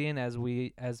Nickelodeon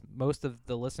as most of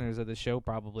the listeners of the show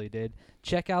probably did,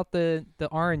 check out the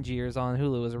Orange Years on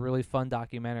Hulu. It was a really fun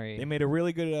documentary. They made a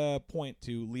really good point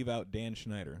to leave out Dan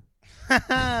Schneider. All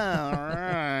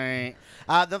right.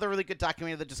 Another really good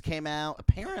documentary that just came out.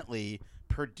 Apparently,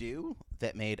 Purdue,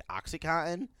 that made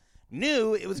OxyContin,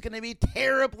 knew it was going to be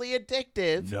terribly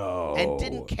addictive No. and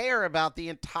didn't care about the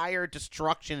entire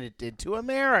destruction it did to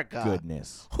America.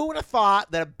 Goodness. Who would have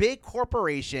thought that a big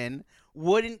corporation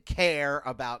wouldn't care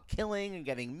about killing and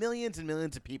getting millions and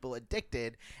millions of people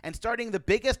addicted and starting the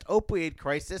biggest opioid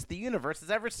crisis the universe has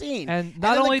ever seen? And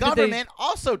not then only the did they- government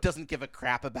also doesn't give a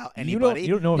crap about You don't- anybody. you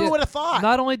don't know Who if- would have thought?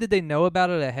 Not only did they know about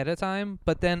it ahead of time,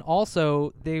 but then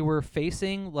also they were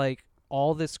facing like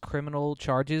all this criminal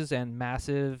charges and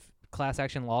massive class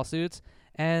action lawsuits.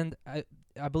 And I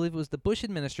believe it was the Bush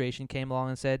administration came along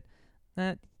and said,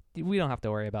 we don't have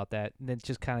to worry about that. And then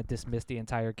just kind of dismissed the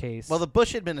entire case. Well, the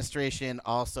Bush administration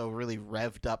also really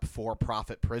revved up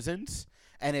for-profit prisons,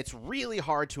 and it's really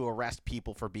hard to arrest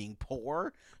people for being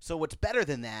poor. So what's better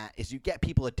than that is you get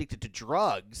people addicted to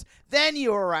drugs, then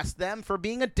you arrest them for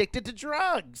being addicted to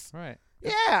drugs. right.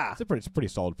 Yeah. It's a pretty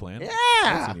solid plan. Yeah.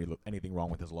 I don't see anything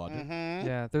wrong with his logic. Mm-hmm.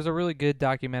 Yeah, there's a really good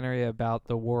documentary about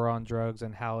the war on drugs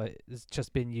and how it has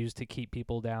just been used to keep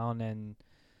people down and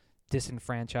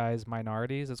disenfranchise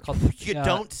minorities. It's called You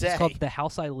don't say. It's called The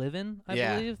House I Live In, I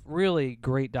Yeah. believe. Really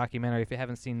great documentary. If you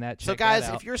haven't seen that, So, check guys,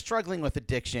 that out. if you're struggling with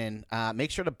addiction,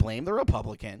 make sure to blame the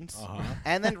Republicans. Uh-huh.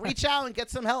 And then reach out and get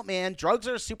some help, man. Drugs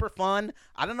are super fun.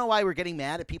 I don't know why we're getting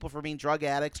mad at people for being drug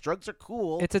addicts. Drugs are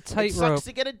cool. It's a It tightrope. sucks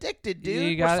to get addicted, dude.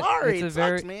 You got We're sorry. It's a It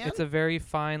very, sucks, man. It's a very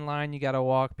fine line you got to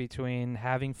walk between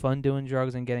having fun doing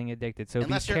drugs and getting addicted. So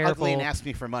Unless be you're careful. ugly and ask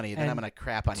me for money, then I'm and going to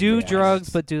crap on you. Do for drugs,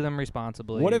 that. but do them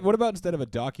responsibly. What about instead of a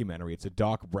documentary, it's a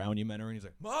Doc Brown-umentary, and he's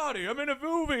like, Marty, I'm in a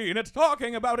movie, and it's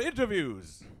talking about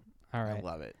interviews. All I right.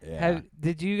 love it. Yeah.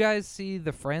 Did you guys see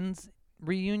the Friends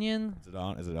reunion? Is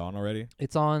it on already?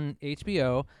 It's on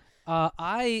HBO.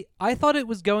 I thought it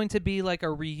was going to be like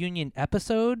a reunion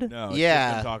episode. No. It's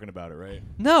Yeah. just them talking about it, right?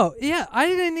 No, yeah, I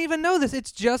didn't even know this.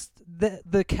 It's just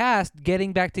the cast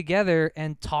getting back together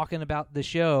and talking about the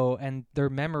show and their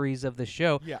memories of the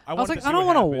show. Yeah. I was like, I don't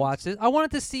want to watch this. I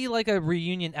wanted to see like a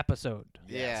reunion episode.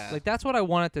 Yeah. Like that's what I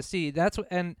wanted to see.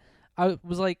 And I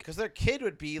was like, Because their kid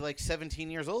would be like 17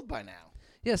 years old by now.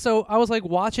 yeah. So I was like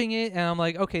watching it, and I'm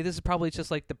like, okay, this is probably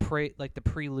just like the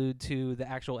prelude to the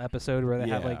actual episode where they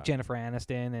have Yeah. like Jennifer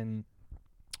Aniston and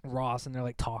Ross, and they're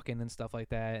like talking and stuff like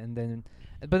that.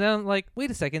 But then I'm like, wait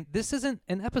a second, this isn't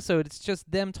an episode. It's just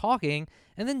them talking.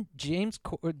 And then James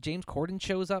Corden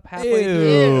shows up halfway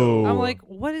through. Ew. I'm like,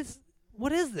 what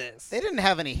what is this? They didn't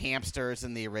have any hamsters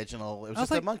in the original. It was I was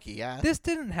just like, a monkey, yeah. This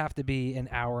didn't have to be an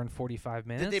hour and 45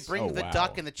 minutes. Did they bring Oh, the wow.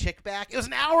 duck and the chick back? It was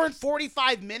an hour and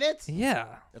 45 minutes? Yeah,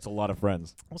 That's a lot of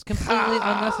friends. it was completely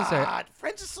unnecessary. God,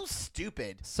 Friends is so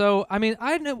stupid. So I mean,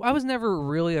 I was never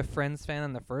really a Friends fan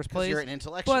in the first Because place. you're an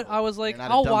intellectual. But I was like, You're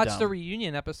not a I'll watch the dum-dum.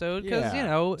 reunion episode because Yeah, you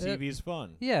know, TV's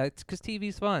fun. yeah, it's because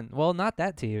TV's fun. Well, not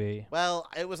that TV. Well,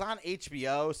 it was on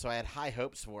HBO, so I had high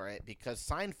hopes for it because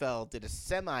Seinfeld did a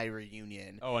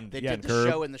semi-reunion. Oh, and They yeah, did and the Curb.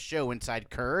 show in the show inside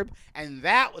Curb, and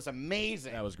that was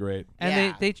amazing. That was great.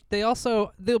 And Yeah. they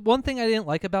also, the one thing I didn't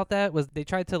like about that was they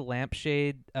tried to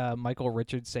lampshade Michael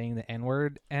Richards saying the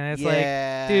N-word, and it's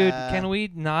like, dude, can we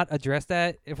not address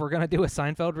that? If we're gonna do a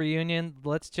Seinfeld reunion,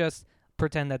 let's just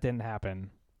pretend that didn't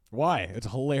happen. Why? It's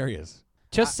hilarious.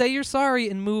 Just say you're sorry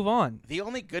and move on. The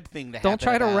only good thing to Don't happen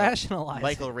try to about rationalize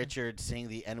Michael it. Richards saying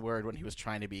the N-word when he was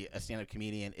trying to be a stand-up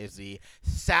comedian is the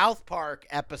South Park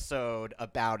episode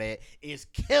about it is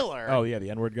killer. Oh yeah, the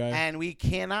N-word guy. And we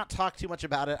cannot talk too much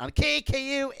about it on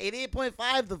KKU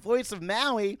 88.5, the voice of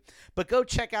Maui. But go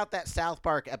check out that South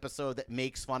Park episode that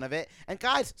makes fun of it. And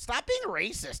guys, stop being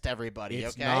racist, everybody,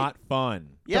 It's okay? not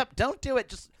fun. Yep, don't do it.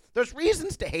 Just there's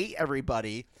reasons to hate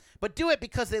everybody, but do it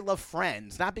because they love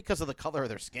Friends, not because of the color of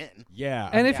their skin. Yeah.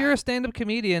 And if Yeah. you're a stand-up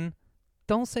comedian,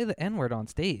 don't say the N-word on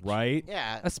stage. right.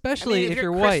 Yeah. Especially I mean, if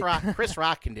you're Chris white. Rock, Chris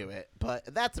Rock can do it, but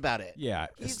that's about it. Yeah.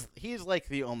 He's like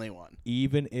the only one.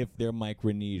 Even if they're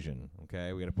Micronesian,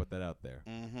 okay, we got to put that out there.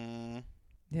 Mm-hmm.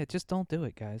 Yeah, just don't do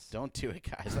it, guys. Don't do it,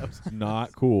 guys. That was It's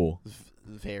not cool.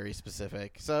 very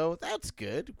specific. So that's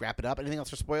good. Wrap it up. Anything else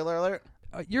for spoiler alert?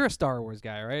 You're a Star Wars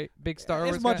guy, right? Big Star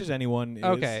Wars As much guy? as anyone is.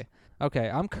 Okay.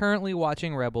 I'm currently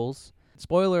watching Rebels.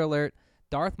 Spoiler alert: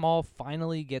 Darth Maul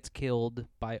finally gets killed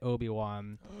by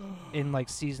Obi-Wan in like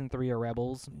season 3 of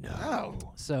Rebels. No.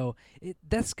 So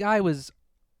this guy was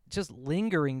just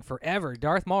lingering forever.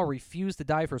 Darth Maul refused to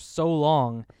die for so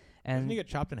long, Doesn't and he get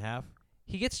chopped in half?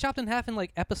 he gets chopped in half in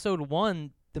like episode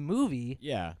 1, the movie.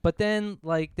 Yeah. But then,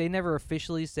 like, they never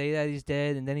officially say that he's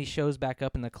dead, and then he shows back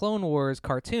up in the Clone Wars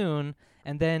cartoon,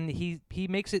 and then he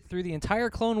makes it through the entire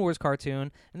Clone Wars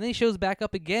cartoon, and then he shows back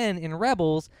up again in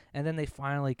Rebels, and then they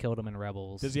finally killed him in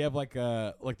Rebels. Does he have like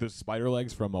the spider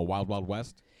legs from Wild Wild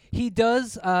West? He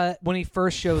does when he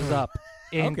first shows up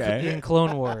in Okay. in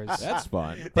Clone Wars. That's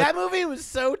fun. That movie was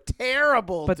so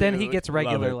terrible. But then he dude. gets Love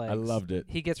regular it. legs. I loved it.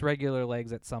 He gets regular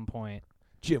legs at some point.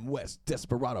 Jim West,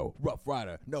 Desperado, Rough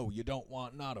Rider. No, you don't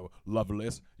want Nato.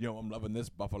 Loveless. You know, I'm loving this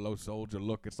Buffalo Soldier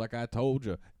look. It's like I told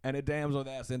you. And a damsel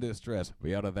that's in distress.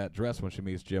 Be out of that dress when she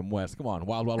meets Jim West. Come on,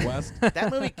 Wild Wild West.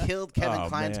 That movie killed Kevin Oh,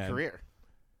 Kline's man. career.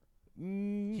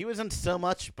 Mm, He was in so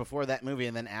much before that movie,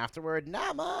 and then afterward,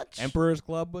 not much. Emperor's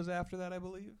Club was after that, I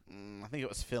believe. I think it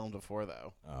was filmed before,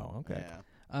 though. Oh, okay. Yeah.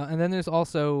 And then there's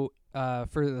also,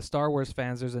 for the Star Wars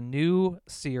fans, there's a new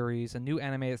series, a new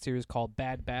animated series called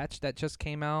Bad Batch that just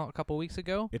came out a couple weeks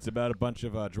ago. It's about a bunch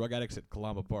of drug addicts at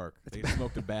Columba Park. They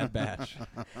smoked a bad batch.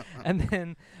 And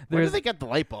then Where there's did they get the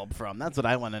light bulb from? That's what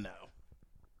I want to know.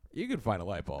 You can find a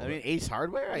light bulb. I mean, Ace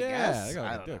Hardware, I yeah, guess. they got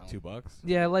I like, don't know. $2.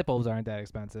 yeah, light bulbs aren't that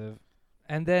expensive.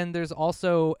 And then there's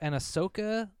also an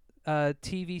Ahsoka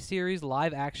TV series,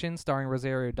 live action, starring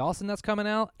Rosario Dawson that's coming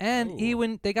out, and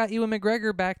Ooh. they got Ewan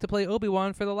McGregor back to play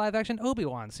Obi-Wan for the live action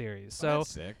Obi-Wan series. Oh, So that's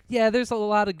sick. yeah, there's a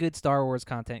lot of good Star Wars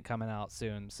content coming out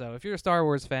soon. So if you're a Star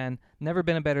Wars fan, never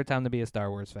been a better time to be a Star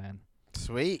Wars fan.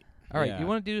 Sweet. All right, Yeah. you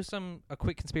want to do a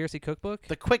quick conspiracy cookbook?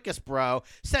 The quickest, bro.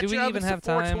 Set Do we your even ovens have to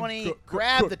time? 420,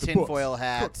 grab the tinfoil Cook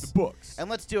hats, the books. and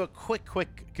let's do a quick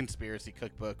conspiracy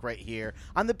cookbook right here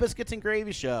on the Biscuits and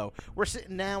Gravy Show. We're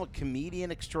sitting down with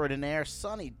comedian extraordinaire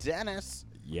Sonny Dennis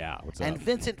Yeah, what's and up?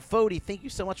 Vincent Fodi. Thank you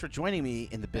so much for joining me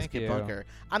in the Thank Biscuit you. Bunker.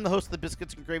 I'm the host of the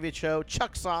Biscuits and Gravy Show,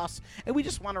 Chuck Sauce, and we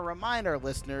just want to remind our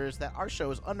listeners that our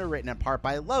show is underwritten in part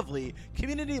by lovely,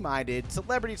 community-minded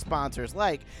celebrity sponsors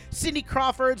like Cindy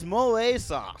Crawford's Mole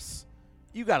Sauce.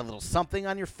 You got a little something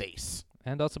on your face.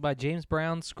 And also by James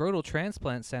Brown Scrotal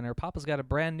Transplant Center. Papa's got a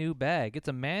brand new bag. It's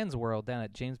a man's world down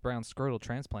at James Brown Scrotal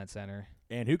Transplant Center.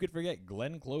 And who could forget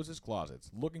Glenn Close's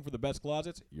Closets? Looking for the best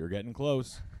closets? You're getting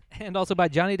close. And also by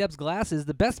Johnny Depp's glasses.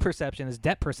 The best perception is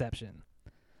depth perception.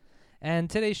 And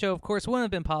today's show, of course, wouldn't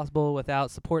have been possible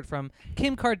without support from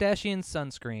Kim Kardashian's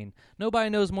sunscreen. Nobody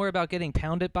knows more about getting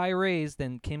pounded by rays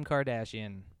than Kim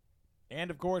Kardashian. And,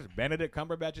 of course, Benedict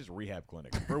Cumberbatch's Rehab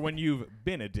Clinic for when you've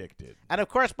been addicted. And of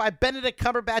course, by Benedict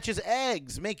Cumberbatch's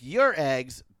eggs. Make your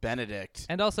eggs Benedict.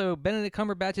 And also Benedict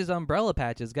Cumberbatch's umbrella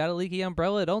patches. Got a leaky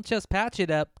umbrella? Don't just patch it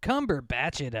up.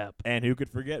 Cumberbatch it up. And who could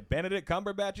forget Benedict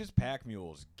Cumberbatch's Pack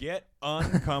Mules? Get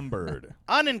unencumbered.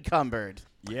 Unencumbered.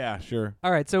 Yeah, sure.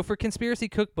 All right, so for Conspiracy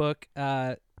Cookbook,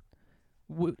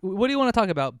 what do you want to talk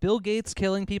about? Bill Gates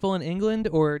killing people in England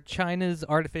or China's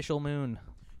artificial moon?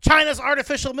 China's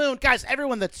artificial moon. Guys,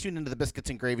 everyone that's tuned into the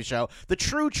Biscuits and Gravy Show, the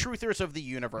true truthers of the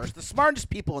universe, the smartest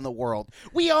people in the world.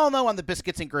 We all know on the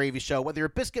Biscuits and Gravy Show, whether you're a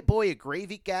biscuit boy, a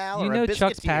gravy gal, You or know a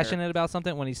Chuck's biscuiteer. passionate about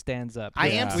something when he stands up. I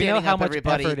am We know standing how up, much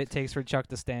everybody. effort it takes for Chuck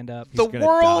to stand up. The gonna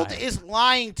world die. is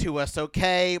lying to us,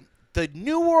 okay? The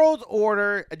New World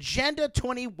Order, Agenda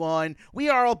 21, we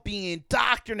are all being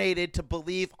indoctrinated to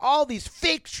believe all these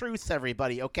fake truths,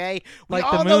 everybody, okay? We Like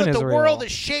the all know moon that is the real. world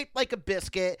is shaped like a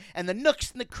biscuit, and the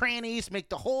nooks and the crannies make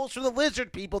the holes for the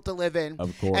lizard people to live in.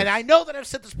 Of course. And I know that I've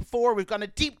said this before, we've gone a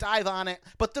deep dive on it,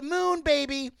 but the moon,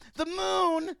 baby, the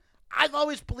moon, I've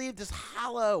always believed is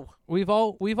hollow. We've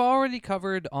already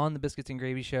covered on the Biscuits and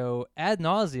Gravy Show ad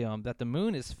nauseum that the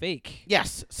moon is fake.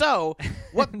 Yes, so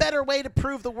what better way to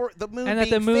prove the moon And that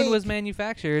being the moon fake? was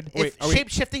manufactured. If are we-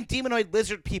 shape-shifting demonoid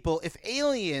lizard people, if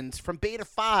aliens from Beta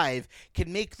 5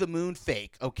 can make the moon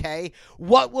fake, okay,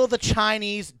 what will the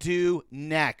Chinese do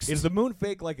next? Is the moon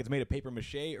fake like it's made of paper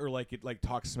mache, or like it like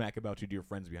talks smack about you to your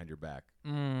friends behind your back?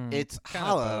 It's kind of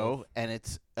hollow, both. and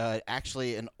it's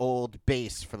actually an old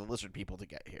base for the lizard people to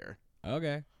get here.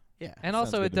 Okay. Yeah. And Sounds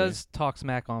also, good it to me. does talk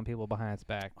smack on people behind its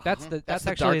back. That's That's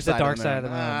actually the dark side of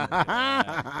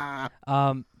the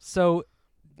moon. So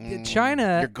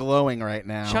China You're glowing right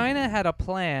now. China had a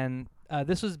plan.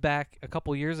 This was back a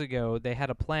couple years ago. They had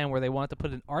a plan where they wanted to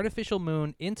put an artificial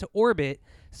moon into orbit,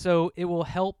 so it will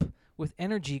help with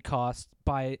energy costs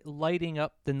by lighting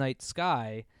up the night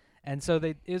sky. And so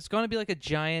it's going to be like a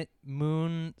giant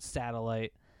moon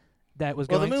satellite that was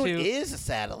Well, the going moon to. is a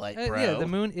satellite, bro. Yeah, the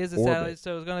moon is a Orbit. satellite,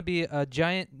 so it's going to be a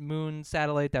giant moon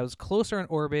satellite that was closer in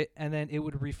orbit, and then it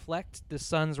would reflect the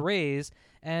sun's rays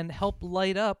and help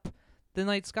light up the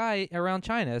night sky around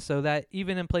China, so that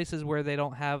even in places where they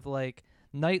don't have like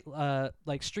night,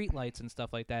 like street lights and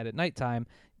stuff like that at nighttime,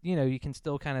 you can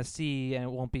still kind of see, and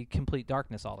it won't be complete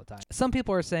darkness all the time. Some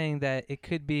people are saying that it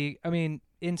could be. I mean,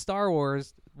 in Star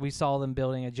Wars, we saw them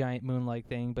building a giant moon-like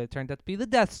thing, but it turned out to be the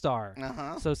Death Star.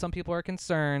 Uh-huh. So some people are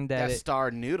concerned that Death Star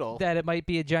Noodle. that it might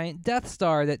be a giant Death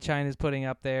Star that China's putting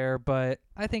up there, but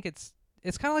I think it's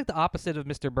kind of like the opposite of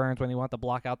Mr. Burns when he wants to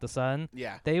block out the sun.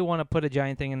 Yeah. They want to put a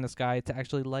giant thing in the sky to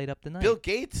actually light up the night. Bill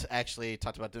Gates actually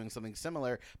talked about doing something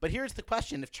similar. But here's the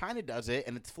question. If China does it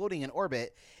and it's floating in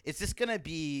orbit, is this going to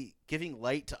be giving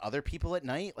light to other people at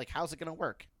night? Like, how's it going to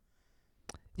work?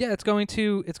 Yeah, it's going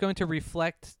to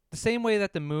reflect the same way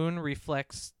that the moon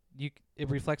reflects it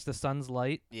reflects the sun's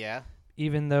light. Yeah.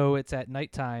 Even though it's at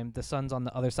nighttime, the sun's on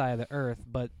the other side of the earth,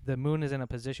 but the moon is in a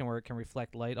position where it can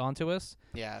reflect light onto us.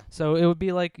 Yeah. So it would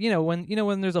be like,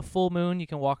 when there's a full moon, you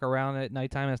can walk around at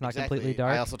nighttime and it's not completely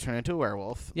dark. I also turn into a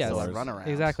werewolf. Yes. So I run around.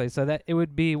 Exactly. So that it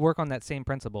would be work on that same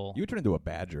principle. You would turn into a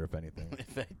badger, if anything.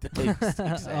 Exactly.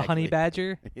 A honey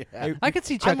badger. Yeah. I could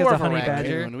see I'm Chuck more as a of a honey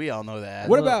raccoon. badger. We all know that.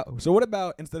 What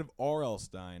about instead of R.L.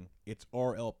 Stein, it's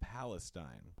R.L.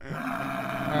 Palestine? All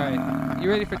right, you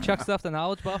ready for Chuck Stuff the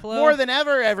Knowledge Buffalo? More than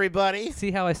ever, everybody.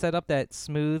 See how I set up that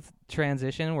smooth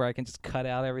transition where I can just cut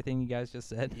out everything you guys just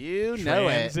said? You know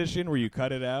it. Transition where you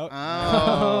cut it out.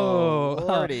 Oh,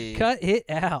 Lordy. Cut it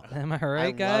out. Am I right,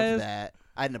 I guys? love that.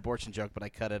 I had an abortion joke, but I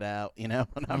cut it out. You know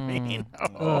what I mean?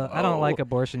 I don't like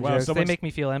abortion Wow, jokes. so They much- make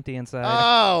me feel empty inside.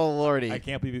 Oh, Lordy. I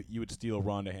can't believe you would steal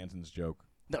Rhonda Hanson's joke.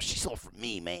 No, she stole from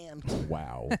me, man.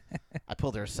 Wow. I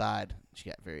pulled her aside. She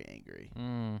got very angry.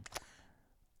 Mm.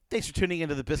 Thanks for tuning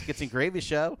into the Biscuits and Gravy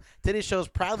Show. Today's show is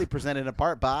proudly presented in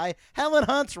part by Helen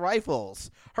Hunt's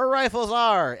Rifles. Her rifles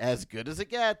are as good as it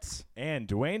gets. And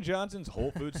Dwayne Johnson's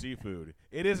Whole Food Seafood.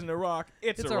 It isn't a rock,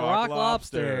 it's It's a a rock rock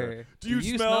lobster. Do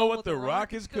you smell what the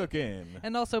rock is cooking?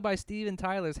 And also by Steven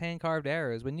Tyler's hand-carved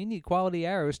arrows. When you need quality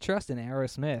arrows, trust in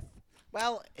Arrowsmith.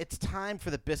 Well, it's time for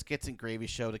the Biscuits and Gravy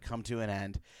Show to come to an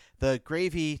end. The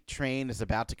gravy train is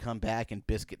about to come back in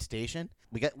Biscuit Station.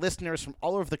 We got listeners from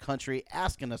all over the country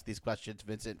asking us these questions,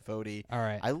 Vincent Fodi. All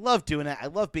right. I love doing it. I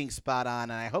love being spot on,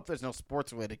 and I hope there's no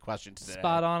sports-related questions today.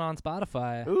 Spot on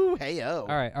Spotify. Ooh, hey-o. All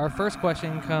right, our first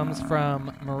question comes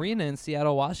from Marina in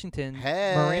Seattle, Washington.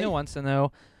 Hey. Marina wants to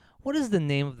know, what is the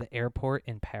name of the airport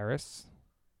in Paris?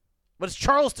 But it's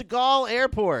Charles de Gaulle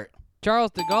Airport.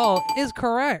 Charles de Gaulle is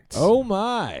correct. Oh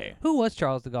my. Who was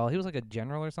Charles de Gaulle? He was like a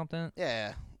general or something?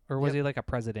 Yeah. Or was Yep. he like a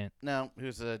president? No, he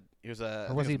was a.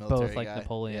 Or was he both, like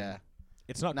Napoleon? Yeah.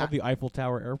 It's not Nah. called the Eiffel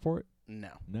Tower Airport? No.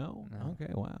 No? No.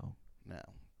 Okay, wow. No.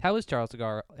 How is Charles de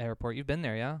Gaulle Airport? You've been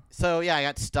there, yeah? So yeah, I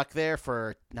got stuck there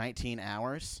for 19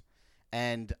 hours,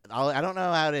 and I don't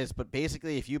know how it is, but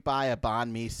basically, if you buy a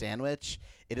banh mi sandwich,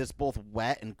 it is both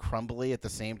wet and crumbly at the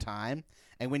same time.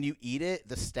 And when you eat it,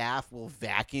 the staff will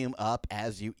vacuum up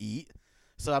as you eat.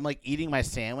 So I'm like eating my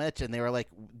sandwich, and they were like,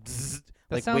 zzz,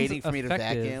 That like sounds waiting for me to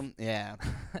effective. vacuum. Yeah.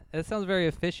 It sounds very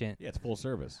efficient. Yeah, it's full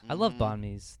service. I love Mhm. banh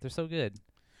mi's. They're so good.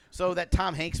 So that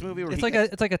Tom Hanks movie where It's he like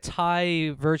gets- a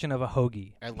Thai version of a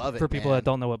hoagie I love it for people man. that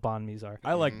don't know what banh mi's are.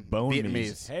 I like bone Vietnamese.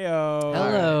 meats. Heyo.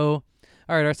 Hello.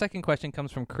 All right, our second question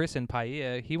comes from Chris in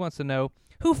Paia. He wants to know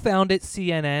who founded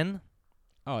CNN.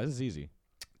 Oh, this is easy.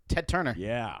 Ted Turner.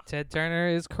 Yeah. Ted Turner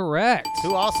is correct.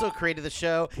 Who also created the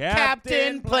show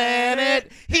Captain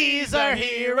Planet. He's our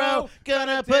hero.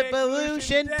 Gonna put Take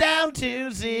pollution pollution down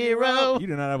to zero. You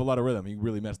do not have a lot of rhythm. You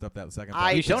really messed up that second part.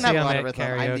 I You should don't have see a him lot at of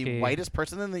rhythm. I'm the karaoke. whitest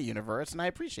person in the universe, and I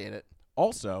appreciate it.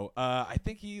 Also, I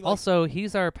think he Also,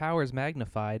 he's our powers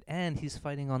magnified, and he's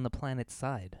fighting on the planet's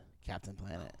side. Captain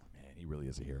Planet. Man, he really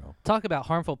is a hero. Talk about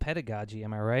harmful pedagogy,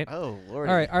 am I right? Oh, Lord.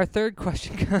 All right, our third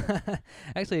question.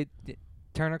 Actually,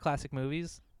 Turner Classic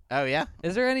Movies. Oh, yeah?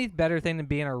 Is there any better thing than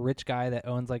being a rich guy that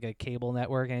owns like a cable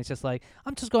network and it's just like,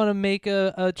 I'm just going to make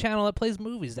a channel that plays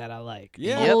movies that I like.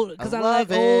 Yeah. Yep, Because I I love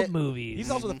like old it. movies.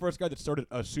 He's also the first guy that started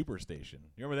a superstation.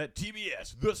 You remember that?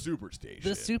 TBS, the superstation.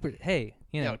 the super. Hey,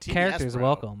 you know, Yo, TBS, characters bro.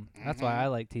 welcome. That's why Mhm. I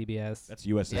like TBS. That's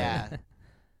USA. Yeah.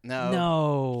 No.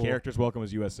 No. Characters welcome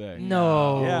is USA.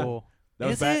 No. Yeah. That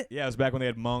was Is back. it? Yeah, it was back when they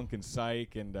had Monk and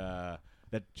Psych and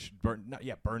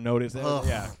Burn Notice. Ugh.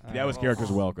 Yeah, that was Characters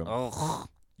welcome. Oh.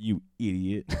 You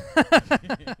idiot.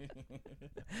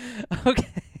 Okay.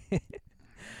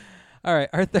 All right.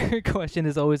 Our third question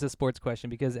is always a sports question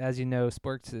because, as you know,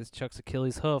 sports is Chuck's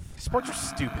Achilles hoof. Sports are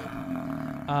stupid.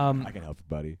 I can help you,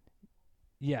 buddy.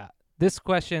 Yeah. This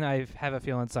question, I have a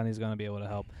feeling Sonny's going to be able to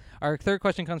help. Our third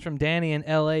question comes from Danny in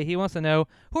L.A. He wants to know,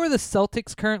 who are the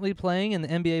Celtics currently playing in the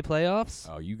NBA playoffs?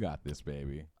 Oh, you got this,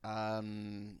 baby. Who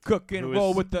and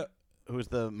roll is- with the. Who's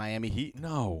the Miami Heat?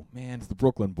 No, man, it's the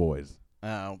Brooklyn boys.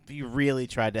 Oh, you really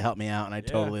tried to help me out, and I Yeah.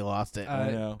 totally lost it.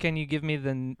 I know. Can you give me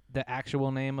the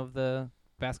actual name of the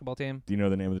basketball team? Do you know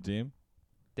the name of the team?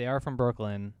 They are from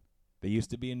Brooklyn. They used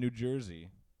to be in New Jersey.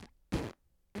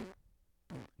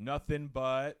 Nothing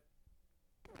but.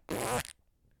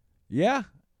 Yeah,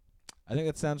 I think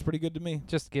that sounds pretty good to me.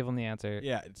 Just give them the answer.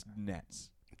 Yeah, it's Nets.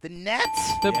 The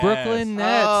Nets? The Yes. Brooklyn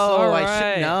Nets. Oh, All I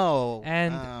right. should know.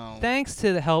 And Oh. thanks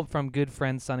to the help from good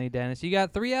friend Sonny Dennis, you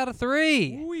got 3 out of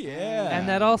 3. Oh yeah. And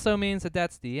that also means that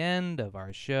that's the end of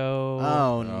our show. Oh,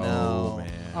 Oh no.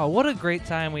 man. Oh, what a great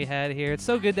time we had here. It's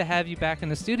so good to have you back in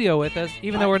the studio with us,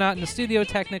 even though we're not in the studio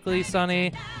technically,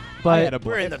 Sonny. I had But a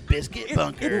We're in the biscuit It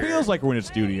bunker. feels like we're in a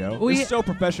studio. We- We're so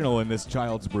professional in this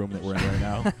child's room that we're in right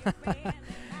now.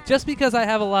 just because I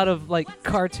have a lot of like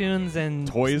cartoons and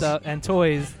Toys? stuff and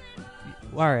toys.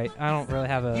 All right, I don't really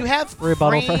have a You have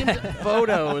rebuttal for framed that.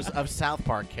 photos of South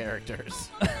Park characters.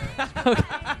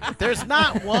 There's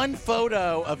not one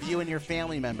photo of you and your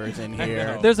family members in here.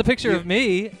 know. There's a picture of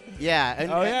me. Yeah.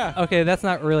 And, Oh yeah. Okay, that's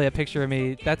not really a picture of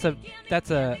me. That's Is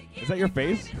that your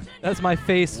face? my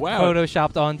face Wow.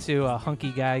 photoshopped onto a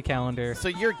hunky guy calendar So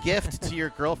your gift to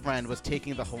your girlfriend was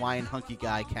taking the Hawaiian hunky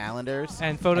guy calendars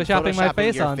and photoshopping my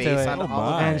face your onto face it. onto Oh all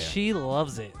of my. them. And she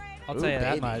loves it. I'll tell Ooh, you that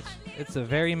baby. much. It's a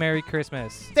very Merry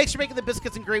Christmas. Thanks for making the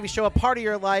Biscuits and Gravy Show a part of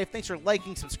your life. Thanks for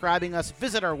liking, subscribing us.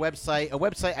 Visit our website, a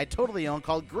website I totally own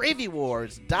called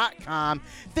GravyWars.com.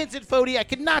 Vincent Fodi, I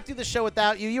could not do the show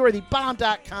without you. You are the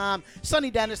bomb.com. Sonny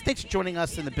Dennis, thanks for joining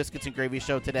us in the Biscuits and Gravy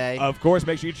Show today. Of course,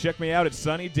 make sure you check me out at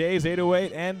Sunny Days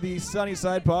 808 and the Sunny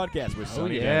Side Podcast with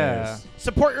Sunny yeah. Dennis.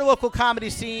 Support your local comedy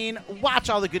scene. Watch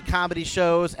all the good comedy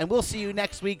shows. And we'll see you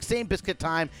next week. Same biscuit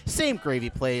time, same gravy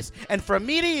place. And from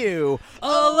me to you,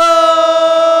 aloha!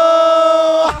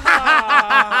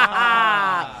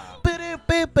 Boop,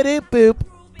 boop, boop, boop.